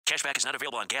Cashback is not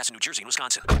available on gas in New Jersey and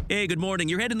Wisconsin. Hey, good morning.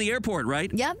 You're heading to the airport,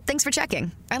 right? Yep, thanks for checking.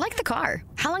 I like the car.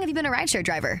 How long have you been a rideshare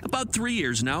driver? About 3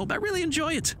 years now. I really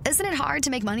enjoy it. Isn't it hard to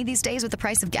make money these days with the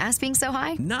price of gas being so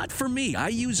high? Not for me. I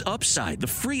use Upside, the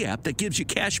free app that gives you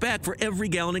cash back for every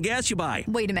gallon of gas you buy.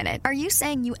 Wait a minute. Are you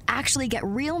saying you actually get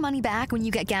real money back when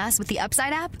you get gas with the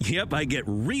Upside app? Yep, I get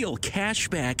real cash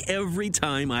back every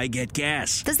time I get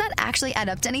gas. Does that actually add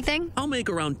up to anything? I'll make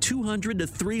around $200 to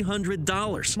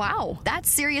 $300. Wow, that's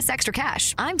serious extra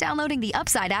cash. I'm downloading the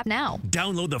Upside app now.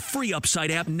 Download the free Upside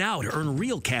app now to earn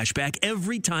real cash back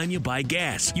every time you buy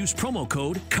gas. Use promo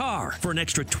code CAR for an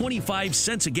extra 25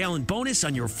 cents a gallon bonus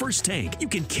on your first tank. You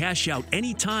can cash out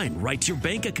anytime right to your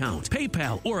bank account,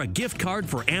 PayPal, or a gift card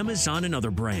for Amazon and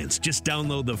other brands. Just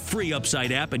download the free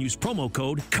Upside app and use promo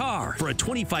code CAR for a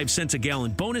 25 cents a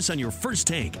gallon bonus on your first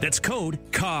tank. That's code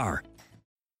CAR.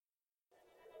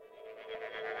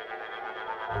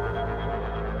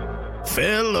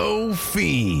 Fellow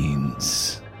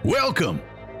fiends, welcome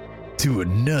to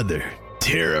another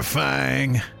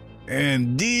terrifying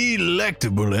and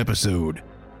delectable episode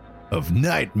of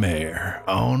Nightmare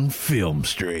on Film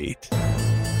Street,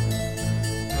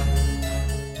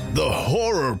 the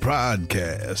horror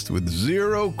podcast with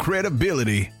zero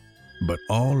credibility, but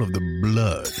all of the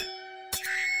blood,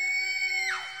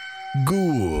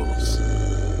 ghouls,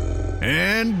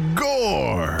 and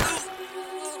gore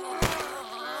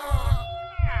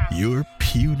your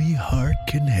puny heart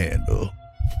can handle.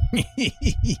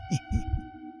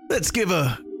 Let's give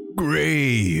a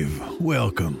grave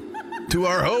welcome to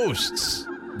our hosts,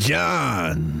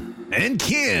 John and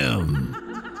Kim.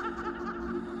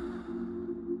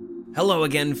 Hello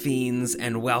again, fiends,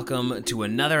 and welcome to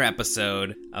another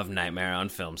episode of Nightmare on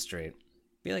Film Street.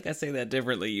 I feel like I say that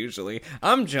differently usually.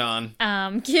 I'm John.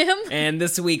 Kim. And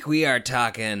this week we are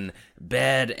talking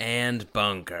Bed and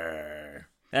Bunker.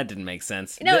 That didn't make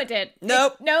sense. No, it did.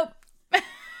 Nope. Nope.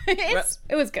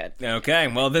 It was good. Okay,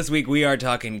 well, this week we are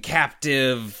talking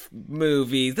captive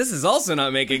movies. This is also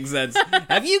not making sense.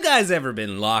 Have you guys ever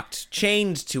been locked,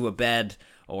 chained to a bed,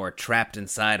 or trapped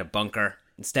inside a bunker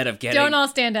instead of getting... Don't all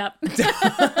stand up.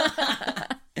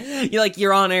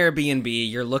 You're on Airbnb,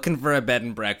 you're looking for a bed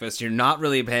and breakfast, you're not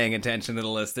really paying attention to the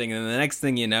listing, and the next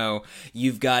thing you know,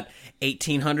 you've got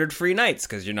 1,800 free nights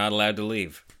because you're not allowed to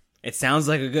leave. It sounds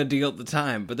like a good deal at the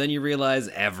time, but then you realize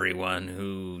everyone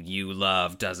who you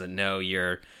love doesn't know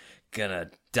you're gonna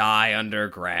die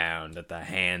underground at the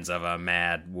hands of a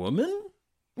mad woman?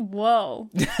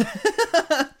 Whoa.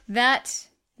 That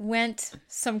went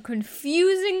some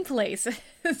confusing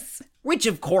places. Which,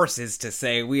 of course, is to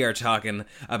say we are talking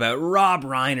about Rob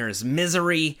Reiner's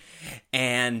Misery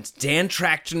and Dan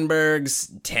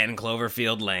Trachtenberg's 10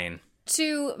 Cloverfield Lane.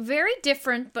 Two very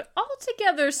different, but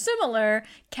altogether similar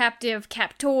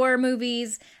captor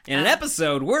movies. In an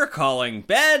episode we're calling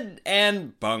Bed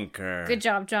and Bunker. Good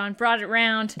job, John. Brought it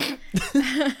round.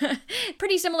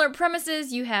 Pretty similar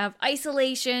premises. You have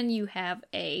isolation. You have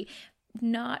a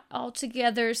not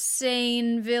altogether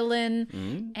sane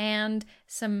villain. And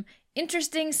some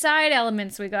interesting side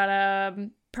elements. We got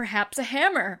perhaps a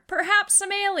hammer, perhaps some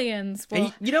aliens.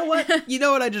 Well, and you know what? You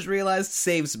know what I just realized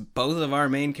saves both of our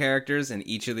main characters in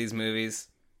each of these movies?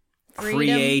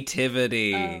 Freedom.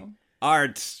 Creativity,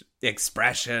 art,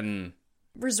 expression.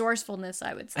 Resourcefulness,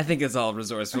 I would say. I think it's all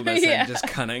resourcefulness Yeah. and just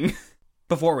cunning.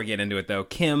 Before we get into it, though,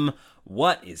 Kim,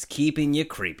 what is keeping you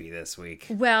creepy this week?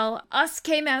 Well, Us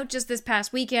came out just this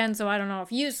past weekend, so I don't know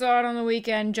if you saw it on the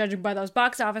weekend. Judging by those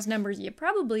box office numbers, you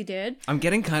probably did. I'm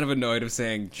getting kind of annoyed of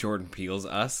saying Jordan Peele's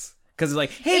Us. Because it's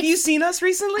like, hey, have you seen Us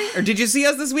recently? Or did you see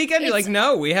Us this weekend? You're like,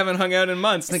 no, we haven't hung out in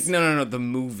months. Like, no, the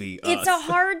movie Us. It's a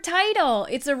hard title.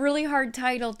 It's a really hard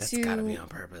title That's gotta be on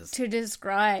purpose. to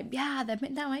describe. Yeah, that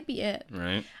might be it.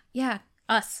 Right? Yeah,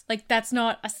 Us. Like, that's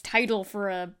not a title for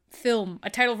a film, a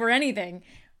title for anything,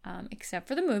 except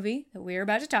for the movie that we're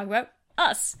about to talk about,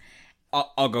 Us.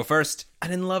 I'll go first. I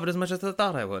didn't love it as much as I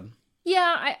thought I would.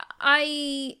 Yeah,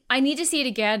 I need to see it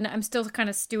again. I'm still kind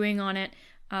of stewing on it.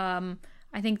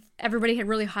 I think everybody had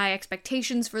really high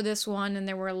expectations for this one, and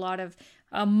there were a lot of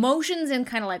emotions and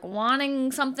kind of like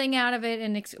wanting something out of it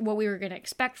and what we were going to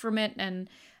expect from it. And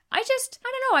I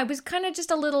don't know, I was kind of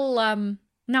just a little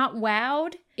not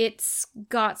wowed. It's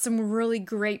got some really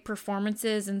great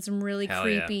performances and some really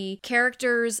creepy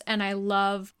characters, and I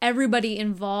love everybody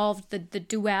involved, the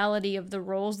duality of the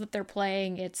roles that they're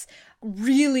playing. It's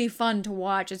really fun to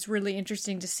watch. It's really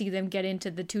interesting to see them get into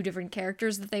the two different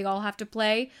characters that they all have to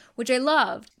play, which I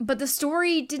loved. But the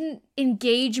story didn't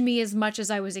engage me as much as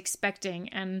I was expecting,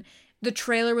 and the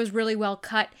trailer was really well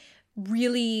cut,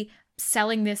 really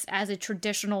selling this as a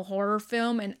traditional horror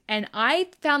film, and I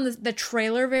found the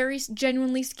trailer very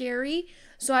genuinely scary,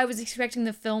 so I was expecting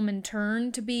the film in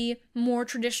turn to be more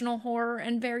traditional horror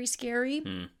and very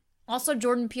scary. Also,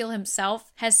 Jordan Peele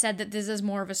himself has said that this is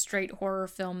more of a straight horror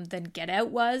film than Get Out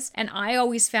was, and I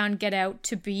always found Get Out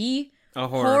to be a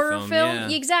horror film. Yeah.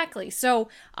 Exactly. So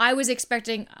I was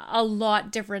expecting a lot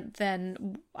different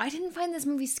than... I didn't find this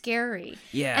movie scary.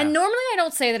 Yeah. And normally I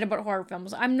don't say that about horror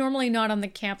films. I'm normally not on the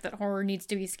camp that horror needs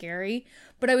to be scary,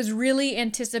 but I was really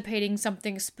anticipating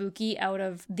something spooky out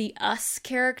of the Us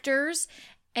characters,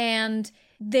 and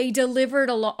they delivered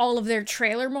all of their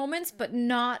trailer moments, but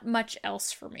not much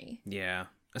else for me. Yeah.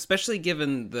 Especially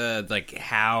given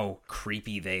how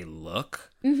creepy they look.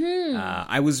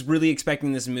 I was really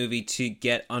expecting this movie to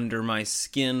get under my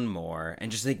skin more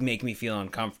and just make me feel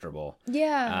uncomfortable.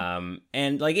 Yeah.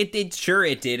 And it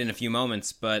did in a few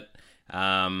moments, but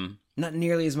not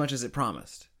nearly as much as it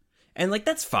promised. And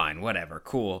that's fine, whatever,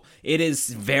 cool. It is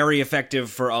very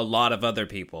effective for a lot of other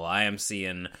people. I am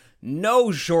seeing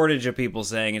no shortage of people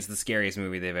saying it's the scariest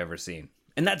movie they've ever seen.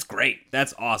 And that's great.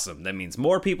 That's awesome. That means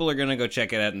more people are going to go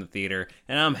check it out in the theater,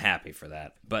 and I'm happy for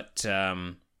that. But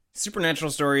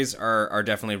supernatural stories are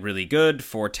definitely really good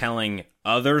for telling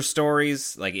other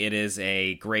stories. It is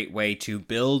a great way to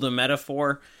build a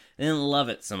metaphor. I didn't love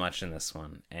it so much in this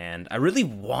one, and I really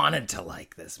wanted to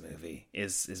like this movie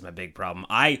is my big problem.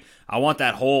 I want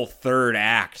that whole third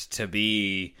act to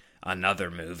be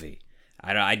another movie.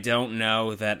 I don't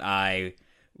know that I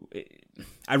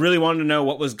really wanted to know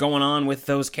what was going on with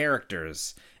those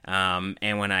characters.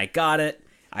 And when I got it,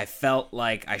 I felt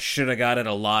like I should have got it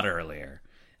a lot earlier.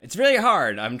 It's really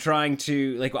hard. I'm trying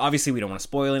to, obviously we don't want to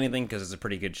spoil anything because there's a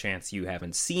pretty good chance you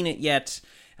haven't seen it yet.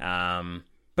 But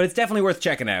it's definitely worth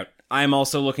checking out. I'm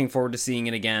also looking forward to seeing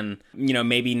it again.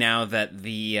 Maybe now that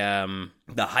the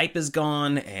hype is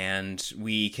gone and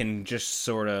we can just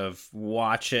sort of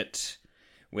watch it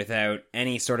without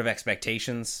any sort of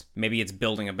expectations. Maybe it's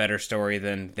building a better story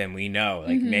than we know.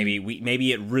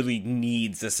 Maybe it really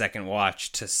needs a second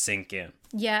watch to sink in.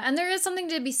 Yeah, and there is something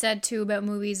to be said too about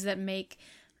movies that make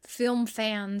film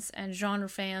fans and genre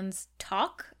fans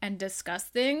talk and discuss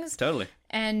things. Totally.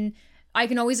 And I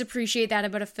can always appreciate that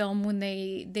about a film when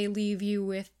they leave you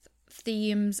with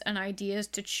themes and ideas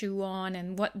to chew on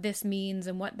and what this means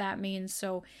and what that means.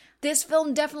 So this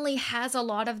film definitely has a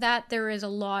lot of that. There is a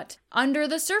lot under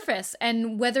the surface,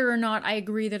 and whether or not I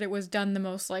agree that it was done the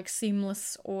most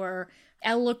seamless or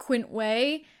eloquent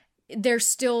way, there's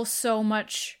still so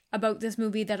much about this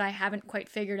movie that I haven't quite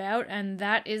figured out, and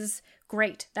that is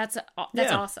great. That's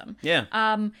awesome.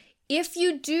 Yeah. If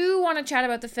you do want to chat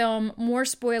about the film, more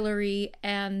spoilery,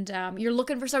 and you're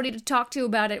looking for somebody to talk to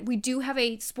about it, we do have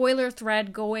a spoiler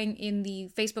thread going in the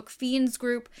Facebook Fiends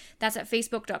group. That's at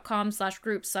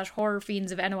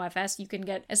facebook.com/groups/horrorfiends of NOFS. You can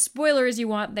get as spoiler as you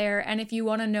want there. And if you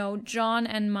want to know John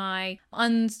and my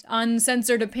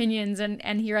uncensored opinions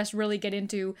and hear us really get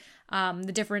into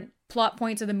the different plot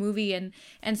points of the movie and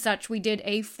such, we did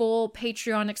a full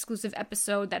Patreon exclusive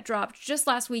episode that dropped just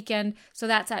last weekend, so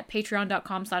that's at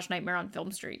patreon.com/Nightmare on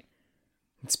Film Street.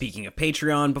 Speaking of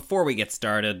Patreon, before we get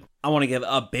started, I want to give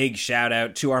a big shout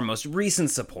out to our most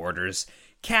recent supporters: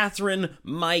 Catherine,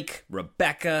 Mike,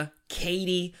 Rebecca,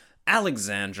 Katie,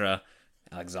 Alexandra,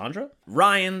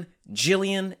 Ryan,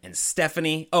 Jillian, and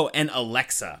Stephanie. Oh, and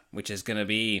Alexa, which is going to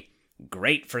be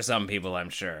great for some people, I'm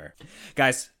sure.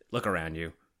 Guys, look around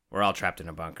you. We're all trapped in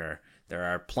a bunker. There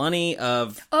are plenty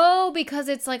of... Oh, because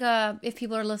it's if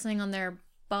people are listening on their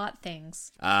bot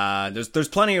things. There's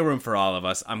plenty of room for all of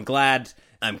us. I'm glad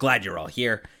you're all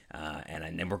here,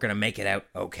 and we're gonna make it out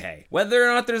okay. Whether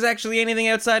or not there's actually anything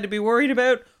outside to be worried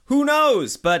about, who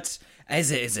knows? But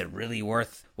is it really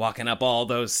worth walking up all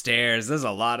those stairs? There's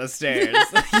a lot of stairs.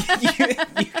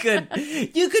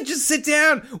 you could just sit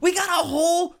down. We got a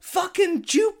whole fucking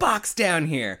jukebox down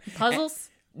here. Puzzles?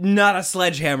 Not a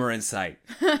sledgehammer in sight.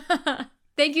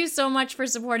 Thank you so much for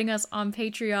supporting us on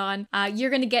Patreon. You're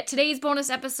going to get today's bonus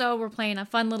episode. We're playing a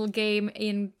fun little game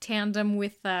in tandem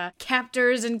with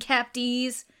captors and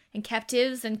captees and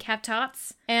captives and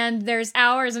captots. And there's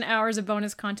hours and hours of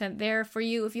bonus content there for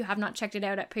you if you have not checked it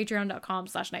out at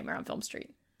patreon.com/Nightmare on Film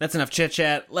Street. That's enough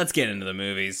chit-chat. Let's get into the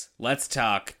movies. Let's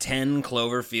talk 10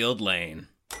 Cloverfield Lane.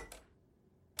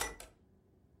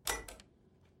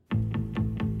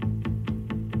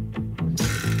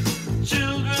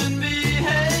 Children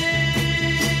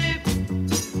behave.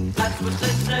 That's what they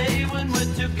say when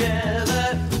we're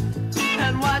together.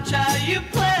 And watch how you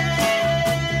play.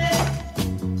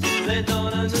 They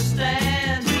don't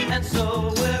understand, and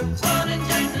so we're running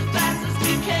just as fast as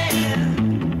we can.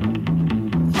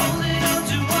 Holding on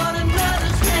to one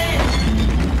another's hand.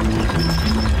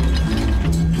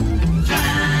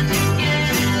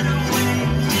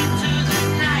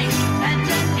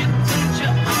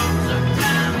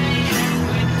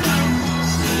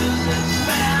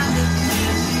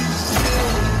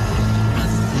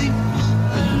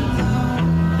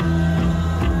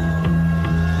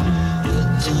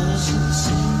 doesn't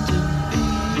seem to be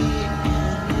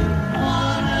anyone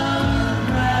around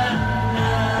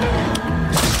now.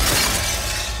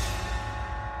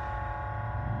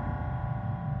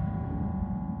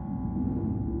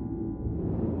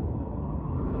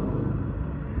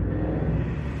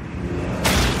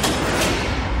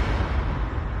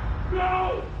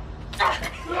 No!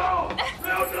 No!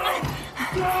 No, no!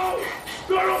 No!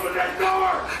 Don't open that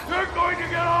door! They're going to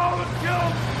get all of us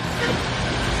killed!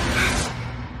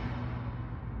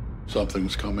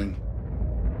 Something's coming.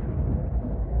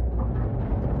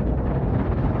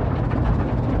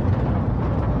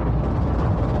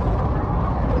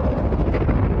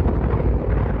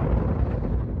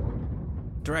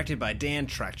 Directed by Dan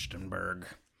Trachtenberg.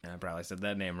 I probably said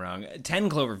that name wrong. 10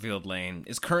 Cloverfield Lane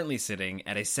is currently sitting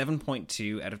at a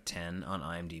 7.2 out of 10 on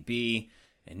IMDb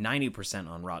and 90%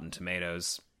 on Rotten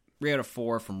Tomatoes, 3 out of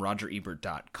 4 from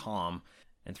RogerEbert.com,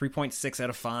 and 3.6 out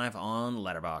of 5 on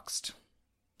Letterboxd.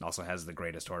 Also has the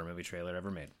greatest horror movie trailer ever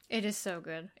made. It is so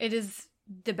good. It is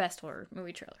the best horror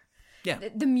movie trailer. Yeah.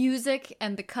 The music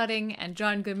and the cutting and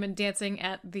John Goodman dancing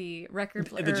at the record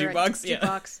player. The jukebox? Yeah.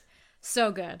 Jukebox.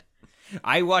 So good.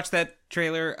 I watch that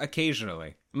trailer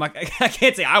occasionally. I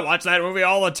can't say I watch that movie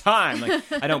all the time. Like,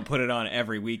 I don't put it on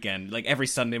every weekend, like every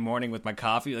Sunday morning with my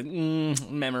coffee. Like,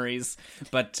 memories.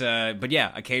 But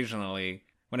yeah, occasionally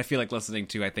when I feel like listening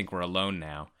to "I Think We're Alone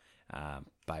Now"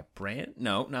 by Brand.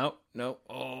 No.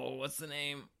 Oh, what's the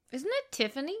name? Isn't it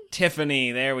Tiffany?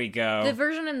 Tiffany. There we go. The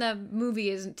version in the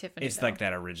movie isn't Tiffany. It's though. like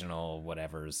that original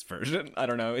whatever's version. I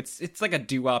don't know. It's like a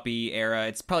doo-wop-y era.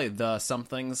 It's probably the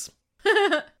somethings.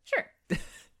 Sure.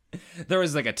 There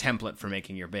was like a template for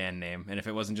making your band name, and if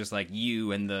it wasn't just like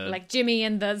you and the Like Jimmy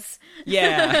and the...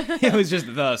 yeah, it was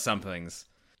just the somethings,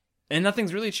 and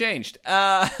nothing's really changed.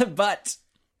 But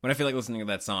when I feel like listening to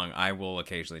that song, I will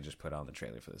occasionally just put on the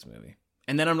trailer for this movie,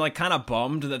 and then I'm like kind of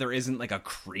bummed that there isn't like a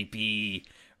creepy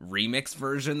remix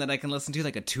version that I can listen to,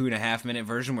 like a 2.5-minute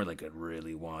version where like it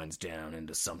really winds down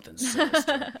into something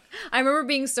sinister. I remember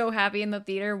being so happy in the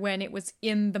theater when it was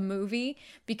in the movie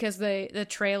because the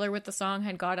trailer with the song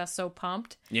had got us so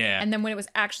pumped. Yeah. And then when it was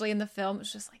actually in the film, it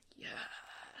was just like, yes.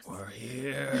 We're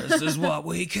here. This is what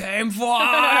we came for.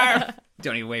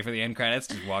 Don't even wait for the end credits.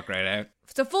 Just walk right out.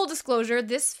 So full disclosure,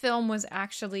 this film was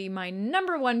actually my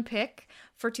number one pick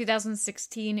for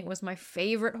 2016. It was my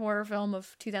favorite horror film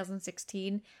of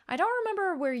 2016. I don't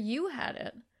remember where you had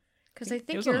it. Because I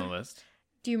think it was on the list.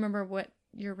 Do you remember what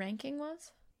your ranking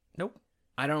was? Nope.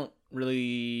 I don't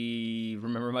really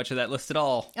remember much of that list at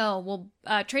all. Oh, well,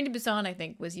 Train to Busan, I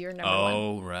think, was your number one.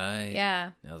 Oh, right.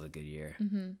 Yeah. That was a good year.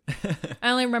 I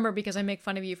only remember because I make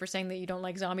fun of you for saying that you don't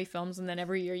like zombie films, and then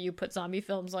every year you put zombie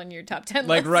films on your top 10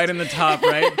 Like list. right in the top,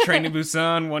 right? Train to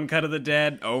Busan, One Cut of the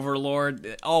Dead,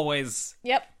 Overlord, always.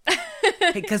 Yep.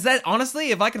 Because that, honestly,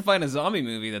 if I can find a zombie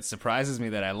movie that surprises me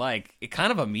that I like, it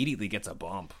kind of immediately gets a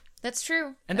bump. That's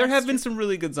true. And there have been some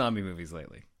really good zombie movies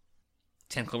lately.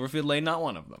 10 Cloverfield Lane, not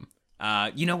one of them.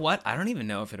 You know what? I don't even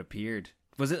know if it appeared.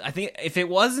 Was it? I think if it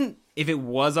was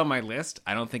on my list,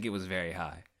 I don't think it was very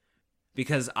high.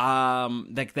 Because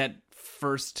like that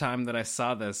first time that I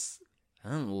saw this, I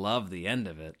didn't love the end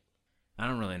of it. I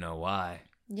don't really know why.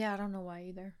 Yeah, I don't know why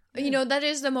either. You know, that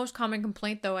is the most common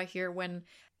complaint, though, I hear when,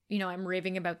 you know, I'm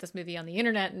raving about this movie on the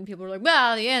internet and people are like,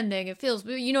 well, the ending, it feels,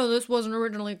 you know, this wasn't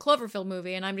originally a Cloverfield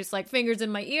movie. And I'm just like, fingers in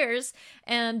my ears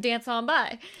and dance on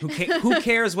by. Who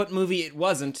cares what movie it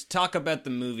wasn't? Talk about the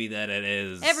movie that it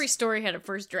is. Every story had a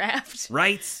first draft.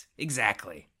 Right?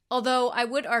 Exactly. Although I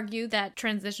would argue that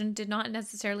transition did not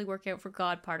necessarily work out for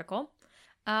God Particle.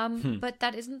 But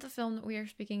that isn't the film that we are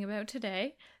speaking about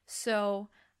today. So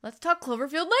let's talk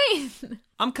Cloverfield Lane.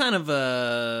 I'm kind of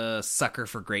a sucker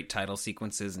for great title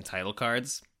sequences and title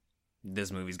cards.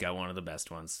 This movie's got one of the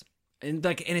best ones. And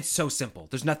it's so simple.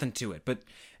 There's nothing to it. But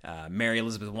Mary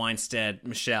Elizabeth Winstead,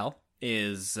 Michelle,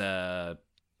 is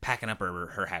packing up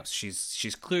her house.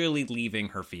 She's clearly leaving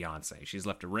her fiancé. She's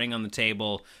left a ring on the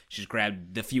table. She's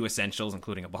grabbed the few essentials,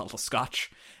 including a bottle of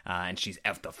scotch, and she's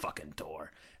out the fucking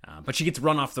door. But she gets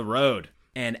run off the road.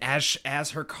 And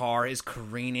as her car is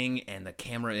careening and the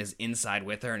camera is inside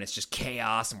with her and it's just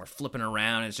chaos and we're flipping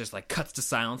around and it's just like cuts to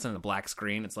silence and the black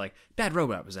screen, it's like Bad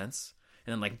Robot Presents.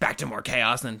 And then like back to more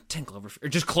chaos and then 10 Cloverfield, or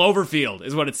just Cloverfield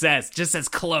is what it says. It just says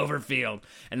Cloverfield.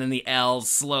 And then the L's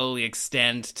slowly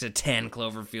extend to 10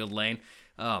 Cloverfield Lane.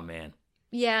 Oh man.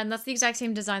 Yeah, and that's the exact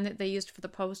same design that they used for the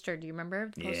poster. Do you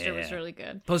remember? The poster was Yeah. really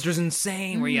good. Poster's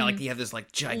insane where you have this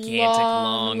like gigantic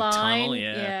long line. tunnel.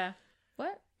 Yeah.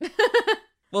 What?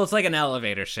 Well, it's like an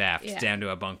elevator shaft Yeah. down to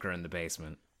a bunker in the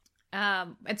basement.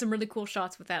 And some really cool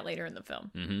shots with that later in the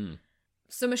film. Mm-hmm.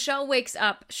 So Michelle wakes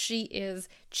up. She is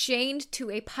chained to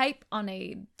a pipe on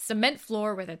a cement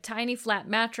floor with a tiny flat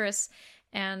mattress,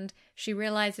 and she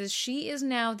realizes she is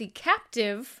now the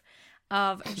captive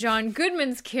of John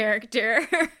Goodman's character.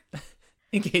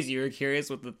 In case you were curious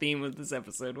what the theme of this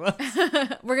episode was.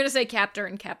 We're going to say captor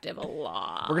and captive a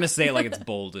lot. We're going to say it like it's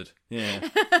bolded. Yeah.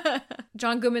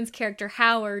 John Goodman's character,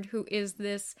 Howard, who is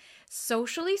this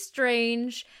socially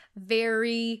strange,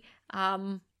 very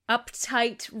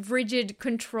uptight, rigid,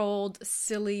 controlled,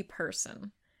 silly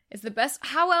person. Is the best.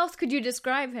 How else could you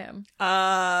describe him?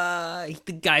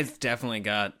 The guy's definitely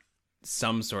got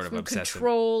some sort of obsessive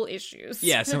control issues.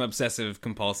 Yeah, some obsessive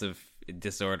compulsive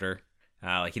disorder.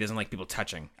 Like he doesn't like people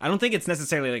touching. I don't think it's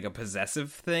necessarily like a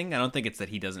possessive thing. I don't think it's that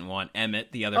he doesn't want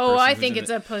Emmett, the other person. Oh, I think it's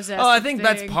a possessive thing. Oh, I think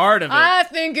that's part of it. I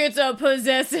think it's a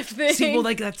possessive thing. See, well,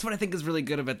 like that's what I think is really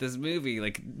good about this movie.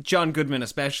 Like John Goodman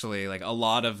especially, like a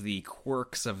lot of the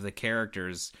quirks of the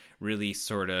characters really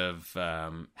sort of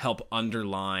help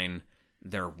underline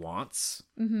their wants.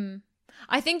 Mm-hmm.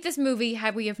 I think this movie,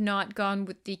 had we have not gone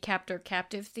with the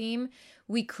captor-captive theme,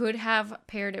 we could have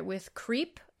paired it with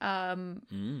Creep,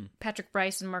 Patrick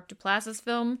Brice and Mark Duplass's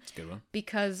film. That's a good one.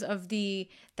 Because of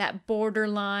that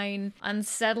borderline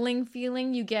unsettling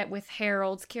feeling you get with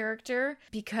Harold's character.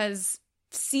 Because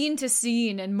scene to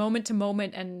scene and moment to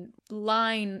moment and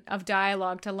line of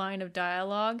dialogue to line of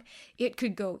dialogue, it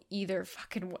could go either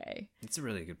fucking way. It's a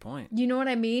really good point. You know what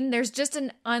I mean? There's just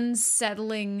an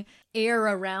unsettling air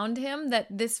around him that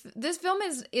this film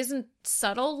isn't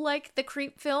subtle like the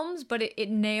Creep films, but it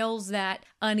nails that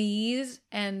unease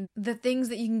and the things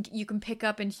that you can pick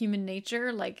up in human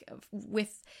nature, like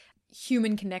with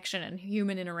human connection and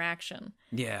human interaction.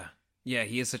 Yeah,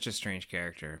 he is such a strange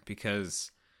character because,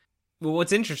 well,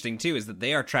 what's interesting too is that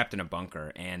they are trapped in a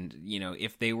bunker, and you know,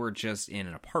 if they were just in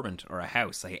an apartment or a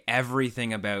house, like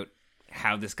everything about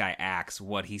how this guy acts,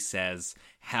 what he says,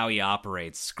 how he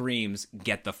operates, screams,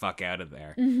 get the fuck out of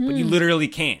there. Mm-hmm. But you literally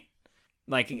can't.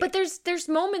 But there's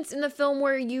moments in the film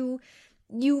where you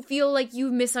feel like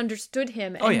you misunderstood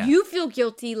him, and yeah. you feel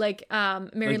guilty, like Mary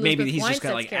Elizabeth maybe he's just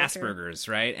got Winstead's like character. Asperger's,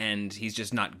 right? And he's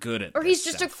just not good at or this he's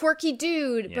just stuff. a quirky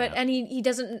dude, Yeah. and he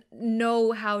doesn't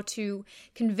know how to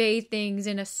convey things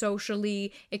in a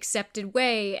socially accepted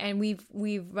way, and we've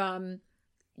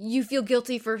you feel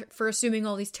guilty for assuming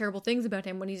all these terrible things about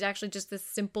him when he's actually just this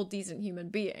simple, decent human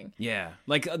being. Yeah,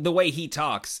 like the way he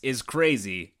talks is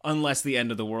crazy unless the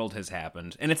end of the world has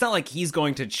happened. And it's not like he's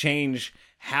going to change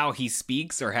how he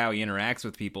speaks or how he interacts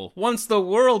with people once the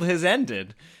world has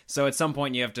ended. So at some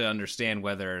point you have to understand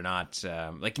whether or not,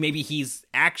 like maybe he's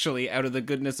actually out of the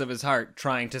goodness of his heart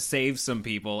trying to save some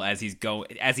people as he's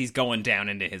going down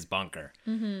into his bunker.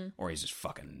 Mm-hmm. Or he's just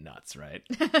fucking nuts, right?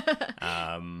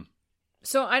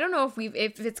 So I don't know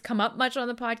if it's come up much on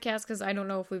the podcast, because I don't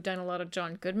know if we've done a lot of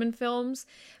John Goodman films,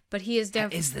 but he is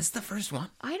definitely... Is this the first one?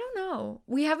 I don't know.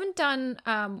 We haven't done...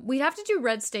 we'd have to do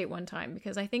Red State one time,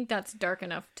 because I think that's dark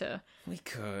enough to... We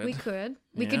could.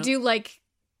 We could do, like,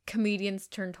 Comedians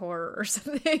Turned Horror or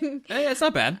something. Hey, it's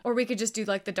not bad. Or we could just do,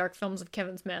 like, the dark films of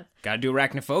Kevin Smith. Gotta do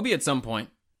Arachnophobia at some point.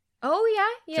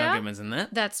 Oh, yeah. John Goodman's in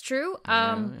that. That's true.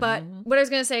 But what I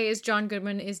was going to say is John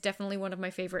Goodman is definitely one of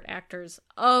my favorite actors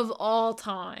of all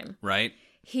time. Right?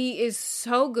 He is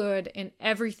so good in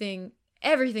everything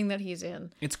that he's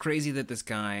in. It's crazy that this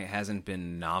guy hasn't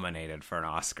been nominated for an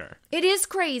Oscar. It is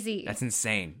crazy. That's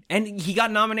insane. And he got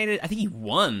nominated, I think he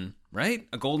won, right?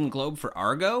 A Golden Globe for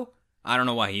Argo? I don't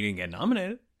know why he didn't get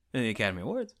nominated in the Academy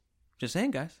Awards. Just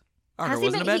saying, guys. Argo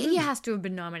wasn't a bad movie. He has to have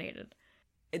been nominated.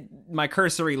 My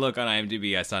cursory look on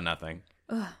IMDb, I saw nothing.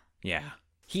 Ugh. Yeah.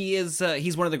 He's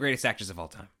one of the greatest actors of all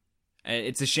time.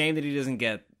 It's a shame that he doesn't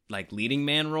get, like, leading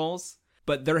man roles,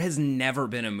 but there has never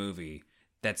been a movie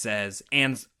that says,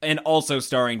 and also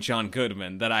starring John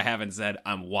Goodman, that I haven't said,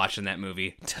 I'm watching that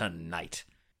movie tonight.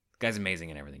 The guy's amazing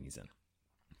in everything he's in.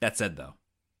 That said, though,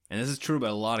 and this is true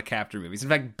about a lot of capture movies, in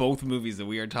fact, both movies that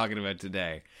we are talking about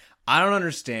today, I don't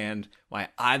understand why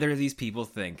either of these people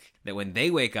think that when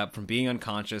they wake up from being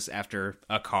unconscious after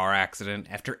a car accident,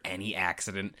 after any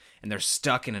accident, and they're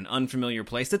stuck in an unfamiliar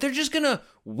place, that they're just gonna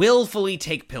willfully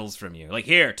take pills from you. Like,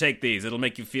 here, take these, it'll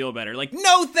make you feel better. Like,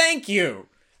 no thank you!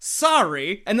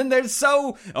 Sorry! And then they're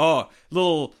so,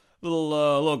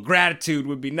 little gratitude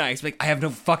would be nice. Like, I have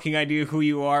no fucking idea who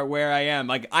you are, where I am.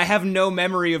 Like, I have no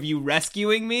memory of you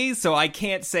rescuing me, so I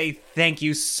can't say thank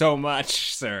you so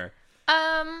much, sir.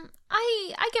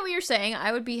 I get what you're saying.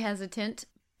 I would be hesitant,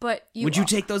 but would you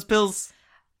take those pills?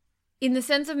 In the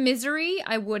sense of misery,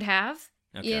 I would have.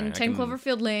 Okay, in 10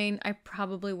 Cloverfield Lane, I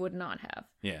probably would not have.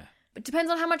 Yeah. It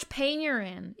depends on how much pain you're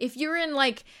in. If you're in,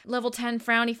 like, level 10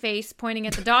 frowny face pointing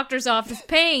at the doctor's office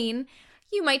pain,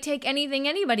 you might take anything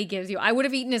anybody gives you. I would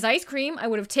have eaten his ice cream. I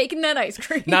would have taken that ice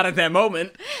cream. Not at that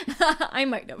moment. I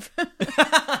might have.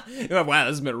 Wow,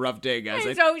 this has been a rough day, guys.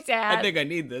 It's so sad. I think I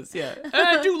need this, yeah.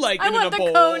 I do like it I in want a the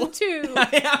bowl. cone too.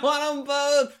 I want them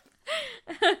both.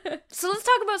 So let's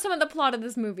talk about some of the plot of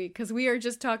this movie, because we are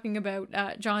just talking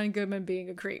about John Goodman being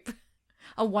a creep.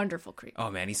 A wonderful creep.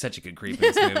 Oh man, he's such a good creep in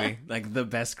this movie. Like the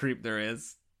best creep there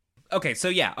is. Okay, so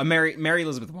yeah, Mary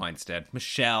Elizabeth Winstead,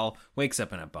 Michelle, wakes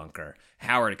up in a bunker.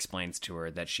 Howard explains to her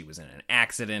that she was in an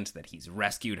accident, that he's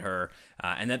rescued her,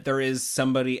 and that there is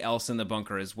somebody else in the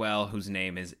bunker as well whose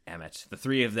name is Emmett. The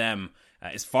three of them,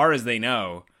 as far as they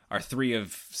know, are three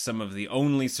of some of the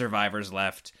only survivors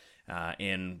left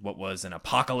in what was an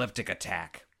apocalyptic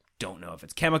attack. Don't know if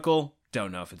it's chemical,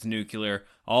 don't know if it's nuclear.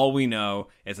 All we know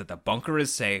is that the bunker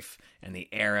is safe and the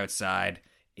air outside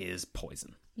is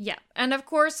poison. Yeah. And of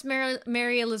course,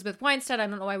 Mary Elizabeth Winstead, I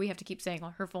don't know why we have to keep saying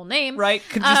her full name. Right?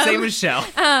 Could you say Michelle?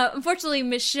 Unfortunately,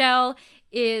 Michelle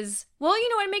is, well, you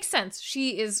know what, it makes sense.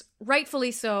 She is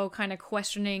rightfully so kind of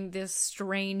questioning this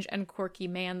strange and quirky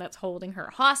man that's holding her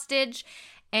hostage.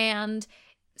 And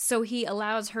so he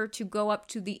allows her to go up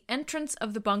to the entrance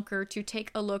of the bunker to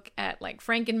take a look at like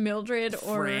Frank and Mildred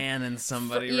or Fran and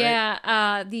somebody, right?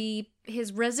 Yeah,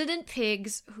 his resident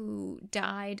pigs who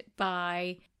died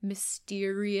by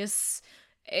mysterious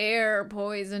air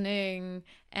poisoning.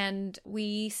 And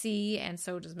we see, and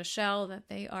so does Michelle, that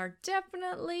they are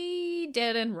definitely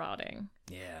dead and rotting.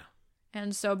 Yeah.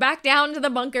 And so back down to the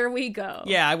bunker we go.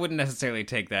 Yeah, I wouldn't necessarily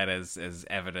take that as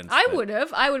evidence. I but- would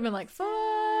have. I would have been like, fuck.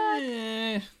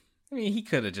 I mean, he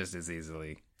could have just as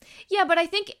easily. Yeah, but I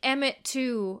think Emmett,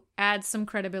 too, adds some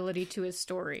credibility to his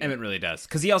story. Emmett really does.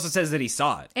 Because he also says that he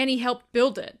saw it. And he helped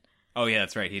build it. Oh, yeah,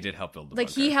 that's right. He did help build the Like,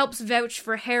 bunker. he helps vouch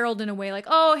for Harold in a way. Like,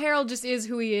 oh, Harold just is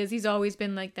who he is. He's always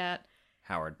been like that.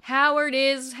 Howard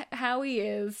is how he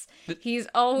is. He's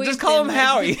always Just call him been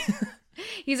Howie.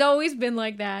 He's always been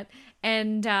like that.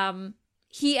 And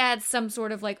he adds some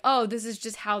sort of like, oh, this is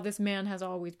just how this man has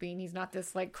always been. He's not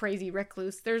this like crazy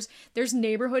recluse. There's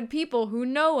neighborhood people who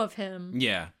know of him.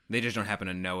 Yeah, they just don't happen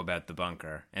to know about the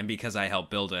bunker. And because I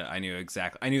helped build it, I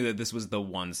knew that this was the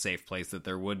one safe place that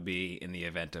there would be in the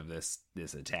event of this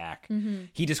attack. Mm-hmm.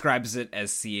 He describes it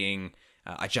as seeing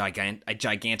a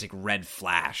gigantic red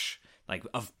flash, like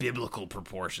of biblical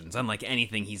proportions, unlike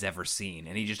anything he's ever seen.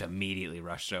 And he just immediately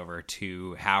rushed over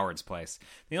to Howard's place.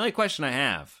 The only question I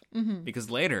have, because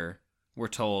later we're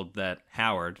told that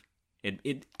Howard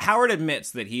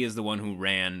admits that he is the one who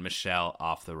ran Michelle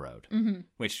off the road,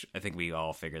 which I think we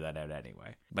all figured that out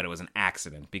anyway. But it was an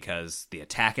accident because the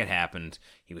attack had happened.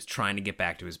 He was trying to get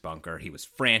back to his bunker. He was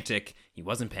frantic. He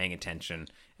wasn't paying attention.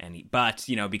 But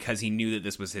because he knew that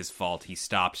this was his fault, he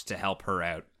stopped to help her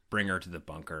out, bring her to the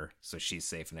bunker so she's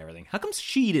safe and everything. How come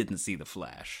she didn't see the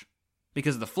flash?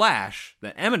 Because the flash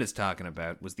that Emmett is talking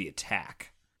about was the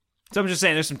attack. So I'm just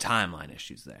saying there's some timeline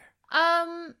issues there.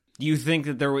 Do you think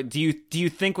that do you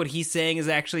think what he's saying is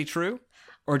actually true?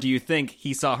 Or do you think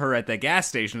he saw her at that gas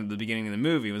station at the beginning of the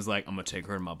movie and was like, I'm going to take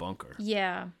her in my bunker?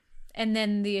 Yeah. And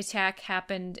then the attack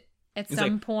happened at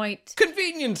some point.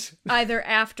 Convenient! Either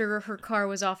after her car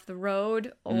was off the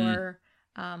road or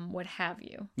what have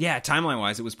you. Yeah,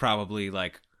 timeline-wise, it was probably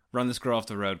like, run this girl off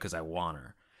the road because I want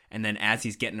her. And then as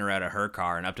he's getting her out of her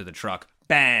car and up to the truck,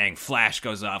 bang, flash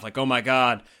goes off. Like, oh my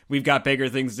God, we've got bigger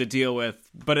things to deal with.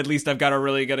 But at least I've got a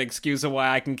really good excuse of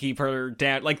why I can keep her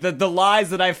down. Like, the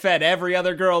lies that I've fed every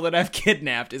other girl that I've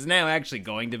kidnapped is now actually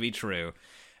going to be true.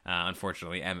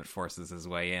 Unfortunately, Emmett forces his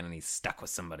way in and he's stuck with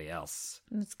somebody else.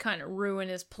 It's kind of ruin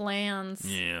his plans.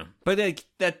 Yeah. But like,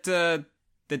 that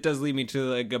does lead me to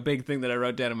like a big thing that I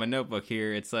wrote down in my notebook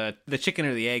here. It's the chicken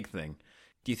or the egg thing.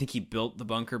 Do you think he built the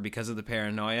bunker because of the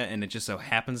paranoia and it just so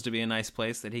happens to be a nice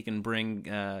place that he can bring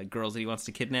girls that he wants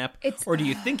to kidnap? Or do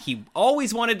you think he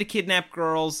always wanted to kidnap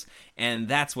girls and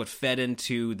that's what fed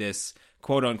into this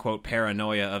quote-unquote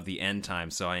paranoia of the end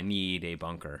time, so I need a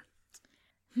bunker?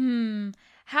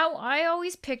 How I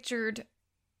always pictured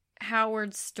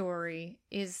Howard's story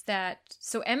is that,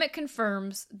 so Emmett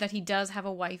confirms that he does have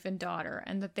a wife and daughter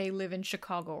and that they live in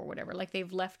Chicago or whatever, like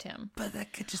they've left him. But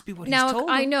that could just be what Now, he's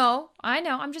told. I know.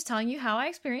 I'm just telling you how I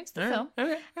experienced the film.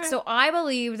 Okay. So I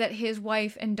believe that his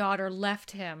wife and daughter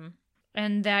left him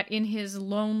and that in his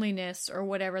loneliness or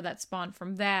whatever that spawned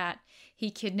from that, he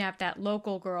kidnapped that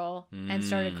local girl and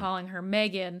started calling her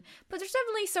Megan. But there's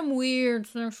definitely some weird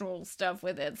sexual stuff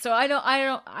with it. So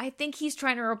I think he's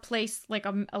trying to replace like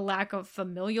a lack of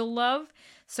familial love.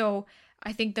 So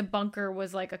I think the bunker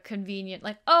was like a convenient,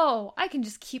 like, oh, I can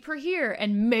just keep her here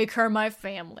and make her my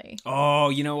family. Oh,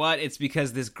 you know what? It's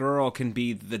because this girl can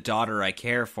be the daughter I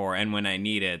care for, and when I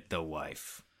need it, the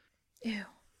wife. Ew.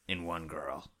 in one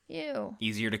girl. Ew.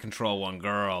 Easier to control one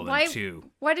girl than Why? two.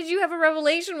 Why did you have a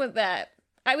revelation with that?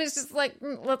 I was just like,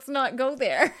 let's not go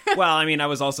there. Well, I mean, I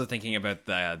was also thinking about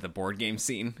the board game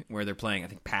scene where they're playing, I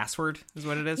think, Password is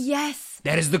what it is. Yes.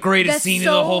 That is the greatest That's scene in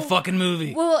so- the whole fucking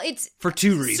movie. Well, it's For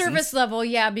two reasons. Service level,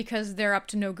 yeah, because they're up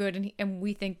to no good, and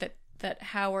we think that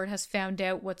Howard has found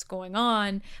out what's going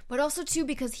on, but also too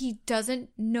because he doesn't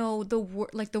know the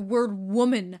word, like the word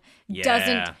woman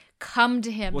doesn't come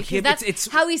to him, Well, because that's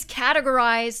how he's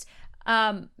categorized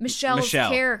Michelle's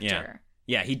character.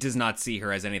 Yeah, he does not see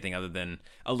her as anything other than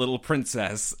a little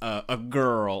princess, a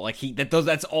girl. Like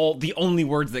that's all the only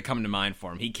words that come to mind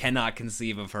for him. He cannot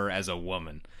conceive of her as a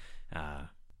woman.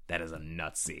 That is a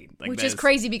nuts scene. Like, Which is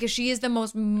crazy because she is the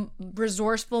most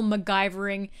resourceful,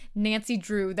 MacGyvering Nancy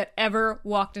Drew that ever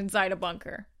walked inside a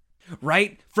bunker.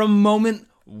 Right? From moment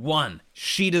one,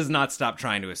 she does not stop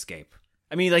trying to escape.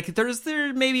 I mean, like, there's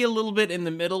maybe a little bit in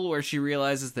the middle where she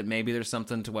realizes that maybe there's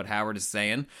something to what Howard is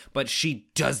saying, but she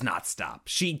does not stop.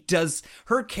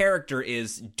 Her character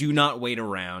is, do not wait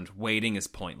around, waiting is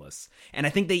pointless. And I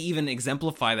think they even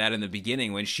exemplify that in the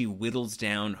beginning when she whittles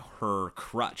down her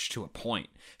crutch to a point.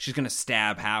 She's going to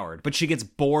stab Howard, but she gets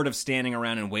bored of standing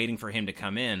around and waiting for him to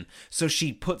come in, so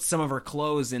she puts some of her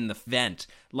clothes in the vent,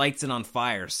 lights it on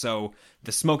fire, so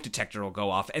the smoke detector will go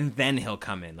off, and then he'll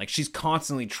come in. Like, she's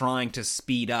constantly trying to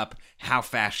speed up how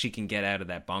fast she can get out of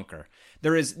that bunker.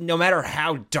 There is, no matter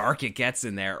how dark it gets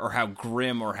in there, or how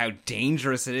grim or how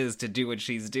dangerous it is to do what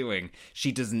she's doing,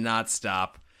 she does not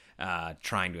stop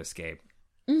trying to escape.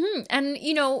 Mm-hmm.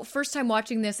 And, first time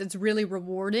watching this, it's really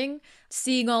rewarding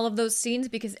seeing all of those scenes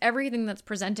because everything that's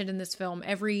presented in this film,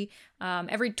 every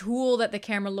tool that the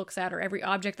camera looks at or every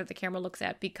object that the camera looks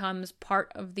at becomes part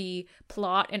of the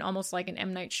plot in almost like an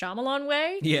M. Night Shyamalan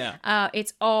way. Yeah.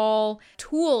 It's all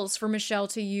tools for Michelle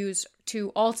to use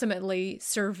to ultimately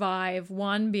survive,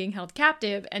 one, being held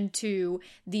captive, and two,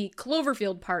 the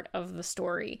Cloverfield part of the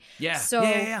story. Yeah. So,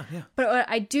 yeah. But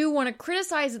I do want to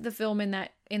criticize the film in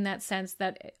that sense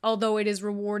that although it is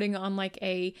rewarding on like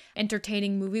a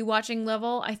entertaining movie watching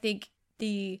level, I think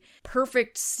the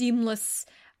perfect seamless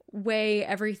way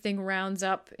everything rounds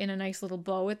up in a nice little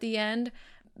bow at the end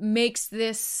makes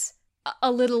this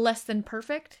a little less than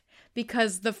perfect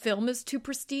because the film is too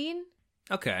pristine.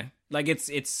 Okay. Like it's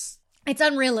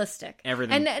unrealistic.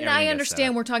 Everything And I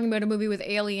understand we're talking about a movie with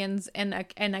aliens and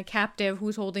a captive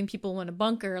who's holding people in a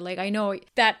bunker. Like, I know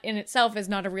that in itself is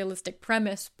not a realistic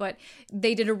premise, but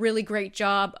they did a really great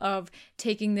job of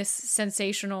taking this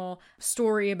sensational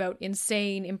story about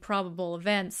insane, improbable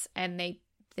events, and they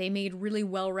made really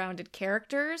well-rounded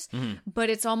characters,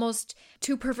 but it's almost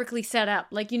too perfectly set up.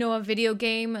 Like, a video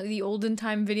game, the olden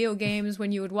time video games,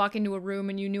 when you would walk into a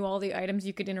room and you knew all the items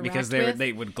you could interact with. Because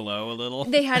they would glow a little.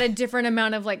 They had a different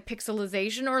amount of, like,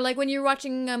 pixelization. Or, like, when you're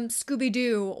watching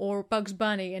Scooby-Doo or Bugs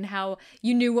Bunny and how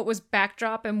you knew what was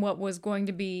backdrop and what was going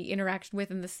to be interacted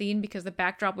with in the scene because the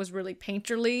backdrop was really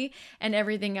painterly and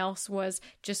everything else was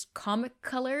just comic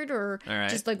colored or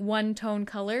just, like, one-tone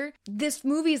color. This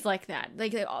movie's like that.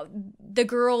 Like, the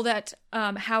girl that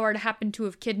Howard happened to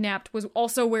have kidnapped was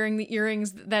also wearing the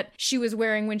earrings that she was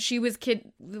wearing when she was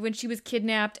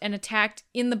kidnapped and attacked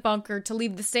in the bunker to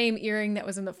leave the same earring that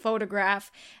was in the photograph.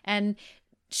 And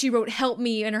she wrote "help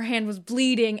me" and her hand was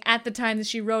bleeding at the time that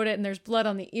she wrote it, and there's blood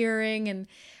on the earring. And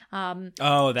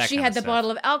she had the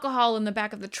bottle of alcohol in the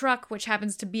back of the truck, which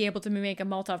happens to be able to make a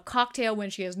Molotov cocktail when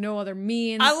she has no other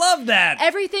means. I love that.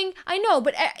 Everything, I know,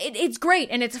 but it's great,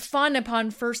 and it's fun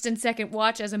upon first and second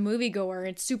watch as a moviegoer.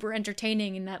 It's super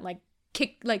entertaining in that, like,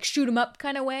 shoot 'em up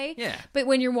kind of way. Yeah. But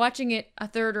when you're watching it a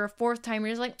third or a fourth time,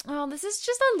 you're just like, oh, this is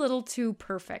just a little too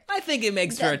perfect. I think it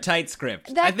makes for a tight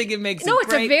script. I think it makes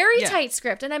it's a very tight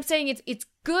script, and I'm saying it's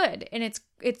good, and it's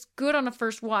good on a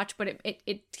first watch, but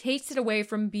it takes it away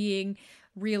from being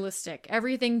realistic.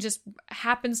 Everything just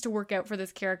happens to work out for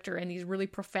this character in these really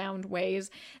profound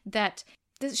ways that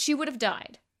she would have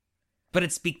died. But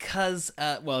it's because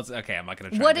it's okay. I'm not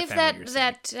going to try. What to if defend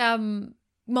that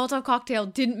Molotov cocktail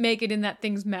didn't make it in that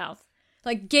thing's mouth?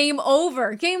 Like, game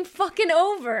over. Game fucking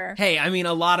over. Hey, I mean,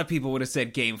 a lot of people would have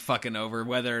said game fucking over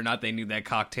whether or not they knew that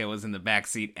cocktail was in the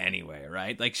backseat anyway,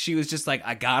 right? Like, she was just like,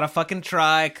 I gotta fucking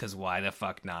try, because why the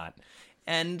fuck not?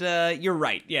 And you're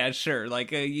right. Yeah, sure.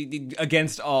 Like,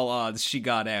 against all odds, she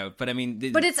got out. But I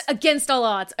mean... But it's against all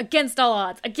odds. Against all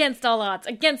odds. Against all odds.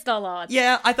 Against all odds.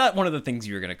 Yeah, I thought one of the things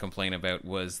you were going to complain about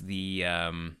was the...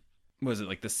 was it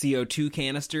like the CO2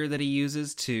 canister that he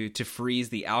uses to freeze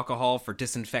the alcohol for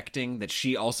disinfecting that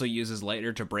she also uses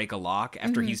later to break a lock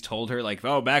after he's told her, like,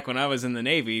 oh, back when I was in the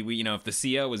Navy, we, if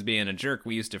the CO was being a jerk,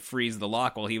 we used to freeze the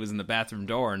lock while he was in the bathroom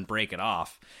door and break it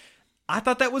off. I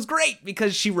thought that was great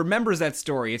because she remembers that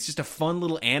story. It's just a fun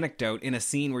little anecdote in a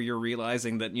scene where you're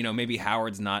realizing that, maybe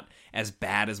Howard's not as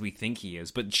bad as we think he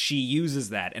is, but she uses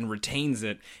that and retains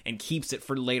it and keeps it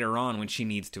for later on when she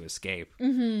needs to escape.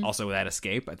 Mm-hmm. Also, that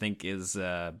escape, I think, is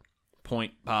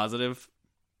point positive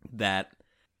that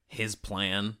his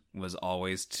plan was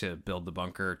always to build the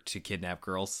bunker to kidnap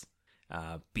girls.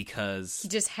 Because he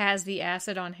just has the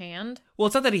acid on hand. Well,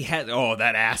 it's not that he had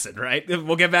that acid, right?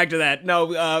 We'll get back to that.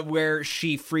 No, where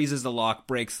she freezes the lock,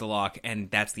 breaks the lock,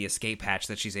 and that's the escape hatch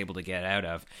that she's able to get out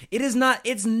of.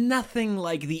 It's nothing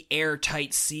like the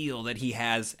airtight seal that he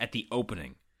has at the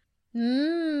opening.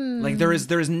 Like there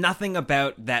is nothing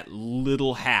about that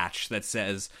little hatch that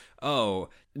says, "Oh,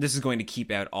 this is going to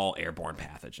keep out all airborne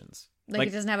pathogens." Like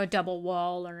it doesn't have a double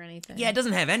wall or anything. Yeah, it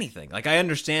doesn't have anything. Like, I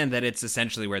understand that it's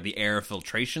essentially where the air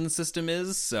filtration system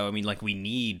is. So, I mean, like, we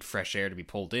need fresh air to be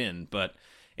pulled in, but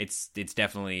it's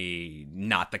definitely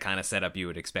not the kind of setup you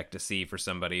would expect to see for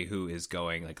somebody who is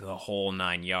going, like, the whole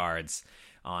 9 yards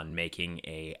on making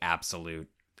an absolute,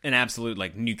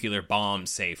 like, nuclear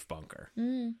bomb-safe bunker.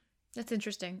 That's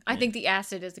interesting. I think the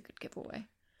acid is a good giveaway.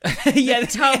 Yeah, the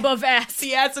tub of acid.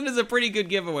 The acid is a pretty good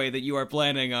giveaway that you are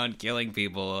planning on killing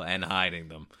people and hiding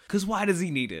them. Because why does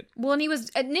he need it? Well, and he was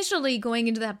initially going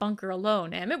into that bunker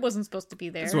alone. Emmett wasn't supposed to be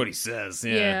there. That's what he says,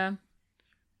 Yeah.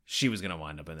 She was going to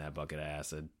wind up in that bucket of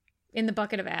acid. In the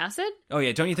bucket of acid? Oh,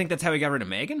 yeah. Don't you think that's how he got rid of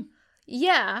Megan?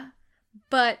 Yeah.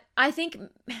 But I think,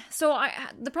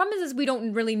 the problem is we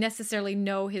don't really necessarily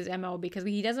know his MO because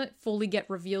he doesn't fully get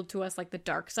revealed to us, like, the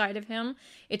dark side of him.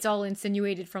 It's all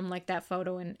insinuated from, like, that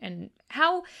photo. And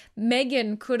how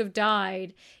Megan could have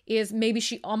died is maybe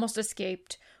she almost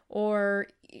escaped or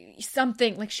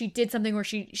something, like she did something where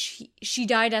she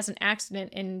died as an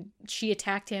accident and she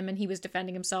attacked him and he was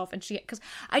defending himself. And because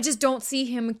I just don't see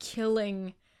him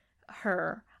killing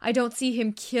her. I don't see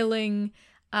him killing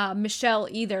Michelle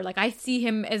either. Like, I see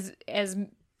him as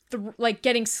like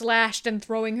getting slashed and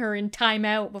throwing her in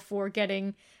timeout before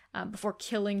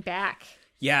killing back.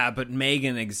 Yeah, but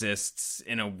Megan exists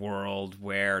in a world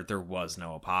where there was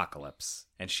no apocalypse,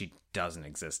 and she doesn't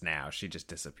exist now. She just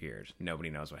disappeared.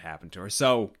 Nobody knows what happened to her.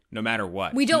 So, no matter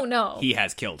what, we don't know. He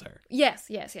has killed her. Yes,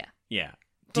 yeah. Yeah.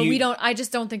 But we don't. I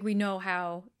just don't think we know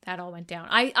how that all went down.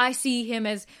 I see him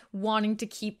as wanting to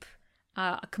keep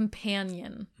a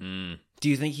companion. Do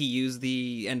you think he used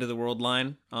the end of the world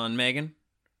line on Megan?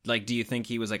 Like, do you think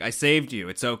he was like, I saved you,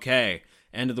 it's okay,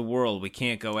 end of the world, we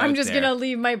can't go out there. I'm just gonna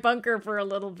leave my bunker for a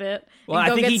little bit. Well,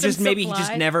 I think he just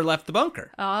never left the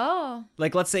bunker. Oh.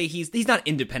 Like, let's say he's not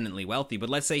independently wealthy, but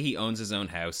let's say he owns his own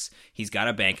house. He's got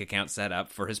a bank account set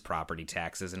up for his property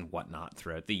taxes and whatnot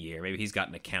throughout the year. Maybe he's got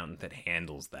an accountant that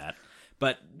handles that.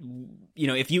 But,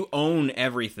 if you own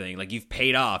everything, like you've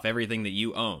paid off everything that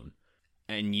you own,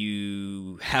 and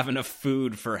you have enough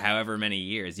food for however many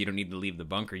years, you don't need to leave the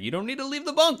bunker. You don't need to leave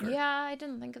the bunker. Yeah, I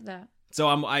didn't think of that. So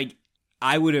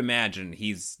I would imagine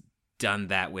he's done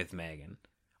that with Megan.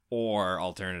 Or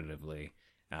alternatively,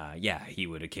 he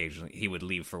would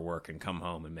leave for work and come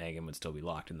home and Megan would still be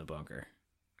locked in the bunker.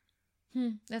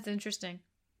 That's interesting.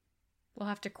 We'll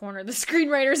have to corner the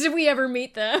screenwriters if we ever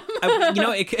meet them.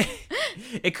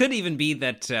 It could even be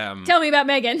that... Tell me about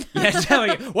Megan. Yeah, tell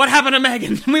me. What happened to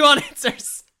Megan? We want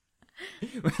answers.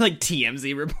 We're like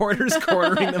TMZ reporters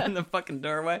cornering them in the fucking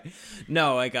doorway.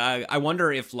 No, like, I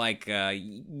wonder if, like,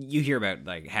 you hear about,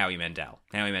 like, Howie Mandel.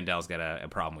 Howie Mandel's got a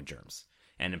problem with germs.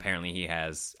 And apparently he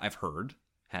has, I've heard,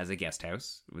 has a guest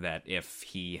house that if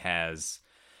he has...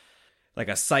 like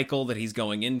a cycle that he's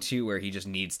going into where he just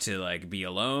needs to like be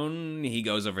alone, he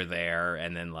goes over there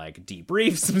and then like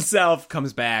debriefs himself,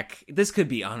 comes back. This could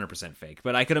be 100% fake,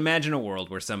 but I could imagine a world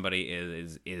where somebody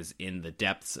is in the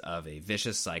depths of a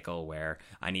vicious cycle where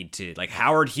I need to, like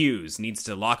Howard Hughes needs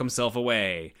to lock himself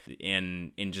away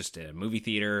in just a movie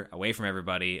theater away from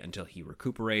everybody until he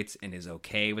recuperates and is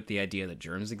okay with the idea that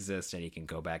germs exist and he can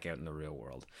go back out in the real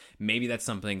world. Maybe that's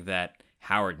something that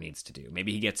Howard needs to do.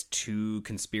 Maybe he gets too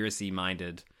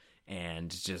conspiracy-minded and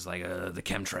just like, the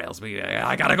chemtrails,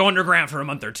 I gotta go underground for a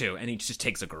month or two, and he just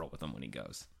takes a girl with him when he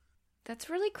goes. That's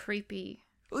really creepy.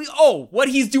 Oh, what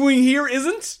he's doing here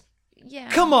isn't? Yeah.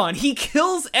 Come on, he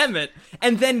kills Emmett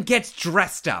and then gets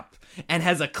dressed up and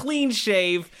has a clean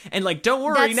shave and like, don't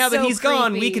worry, That's now that so he's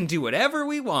gone, we creepy. can do whatever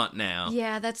we want now.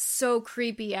 Yeah, that's so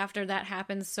creepy after that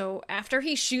happens. So after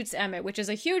he shoots Emmett, which is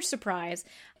a huge surprise,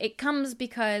 it comes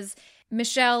because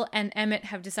Michelle and Emmett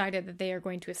have decided that they are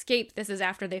going to escape. This is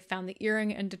after they found the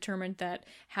earring and determined that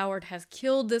Howard has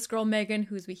killed this girl, Megan,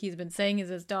 he's been saying is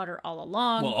his daughter all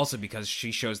along. Well, also because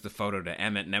she shows the photo to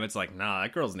Emmett, and Emmett's like, nah,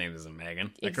 that girl's name isn't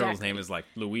Megan. That girl's Exactly. name is like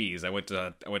Louise. I went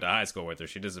to high school with her.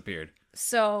 She disappeared.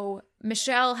 So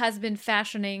Michelle has been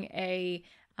fashioning a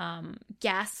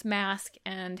gas mask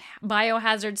and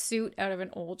biohazard suit out of an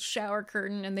old shower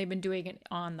curtain, and they've been doing it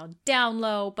on the down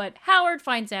low, but Howard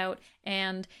finds out,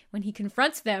 and when he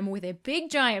confronts them with a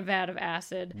big giant vat of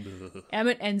acid,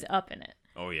 Emmett ends up in it.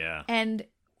 Oh, yeah. And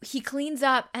he cleans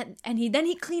up, and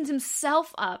he cleans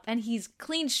himself up, and he's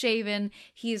clean shaven.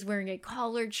 He is wearing a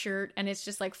collared shirt, and it's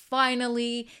just like,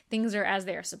 finally things are as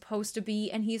they are supposed to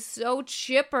be, and he's so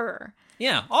chipper.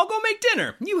 Yeah, I'll go make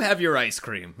dinner. You have your ice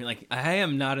cream. You're like, I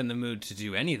am not in the mood to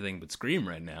do anything but scream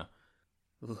right now.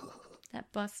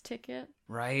 That bus ticket.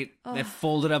 Right? That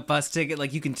folded up bus ticket,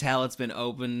 like you can tell it's been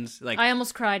opened. Like, I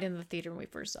almost cried in the theater when we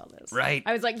first saw this. Right.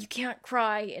 I was like, you can't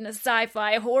cry in a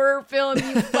sci-fi horror film,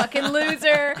 you fucking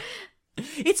loser.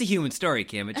 it's a human story,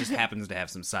 Kim. It just happens to have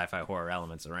some sci-fi horror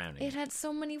elements around it. It had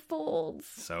so many folds.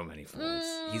 So many folds.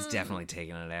 He's definitely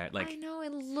taken it out. Like, I know,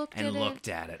 and looked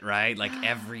at it, right? Like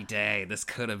every day, this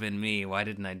could have been me. Why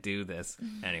didn't I do this?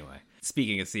 Anyway,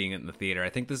 speaking of seeing it in the theater, I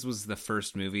think this was the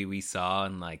first movie we saw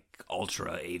in like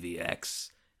Ultra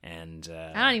AVX. And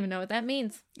I don't even know what that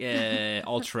means.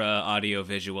 Ultra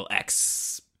Audiovisual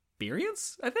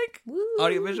Experience, I think. Woo.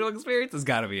 Audiovisual Experience has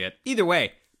got to be it. Either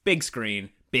way, big screen,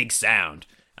 big sound,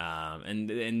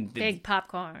 and Big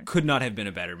popcorn. could not have been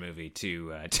a better movie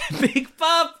to big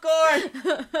popcorn.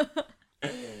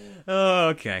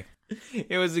 Okay.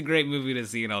 It was a great movie to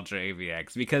see in Ultra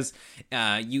AVX because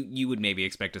you would maybe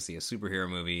expect to see a superhero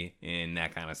movie in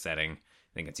that kind of setting.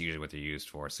 I think it's usually what they're used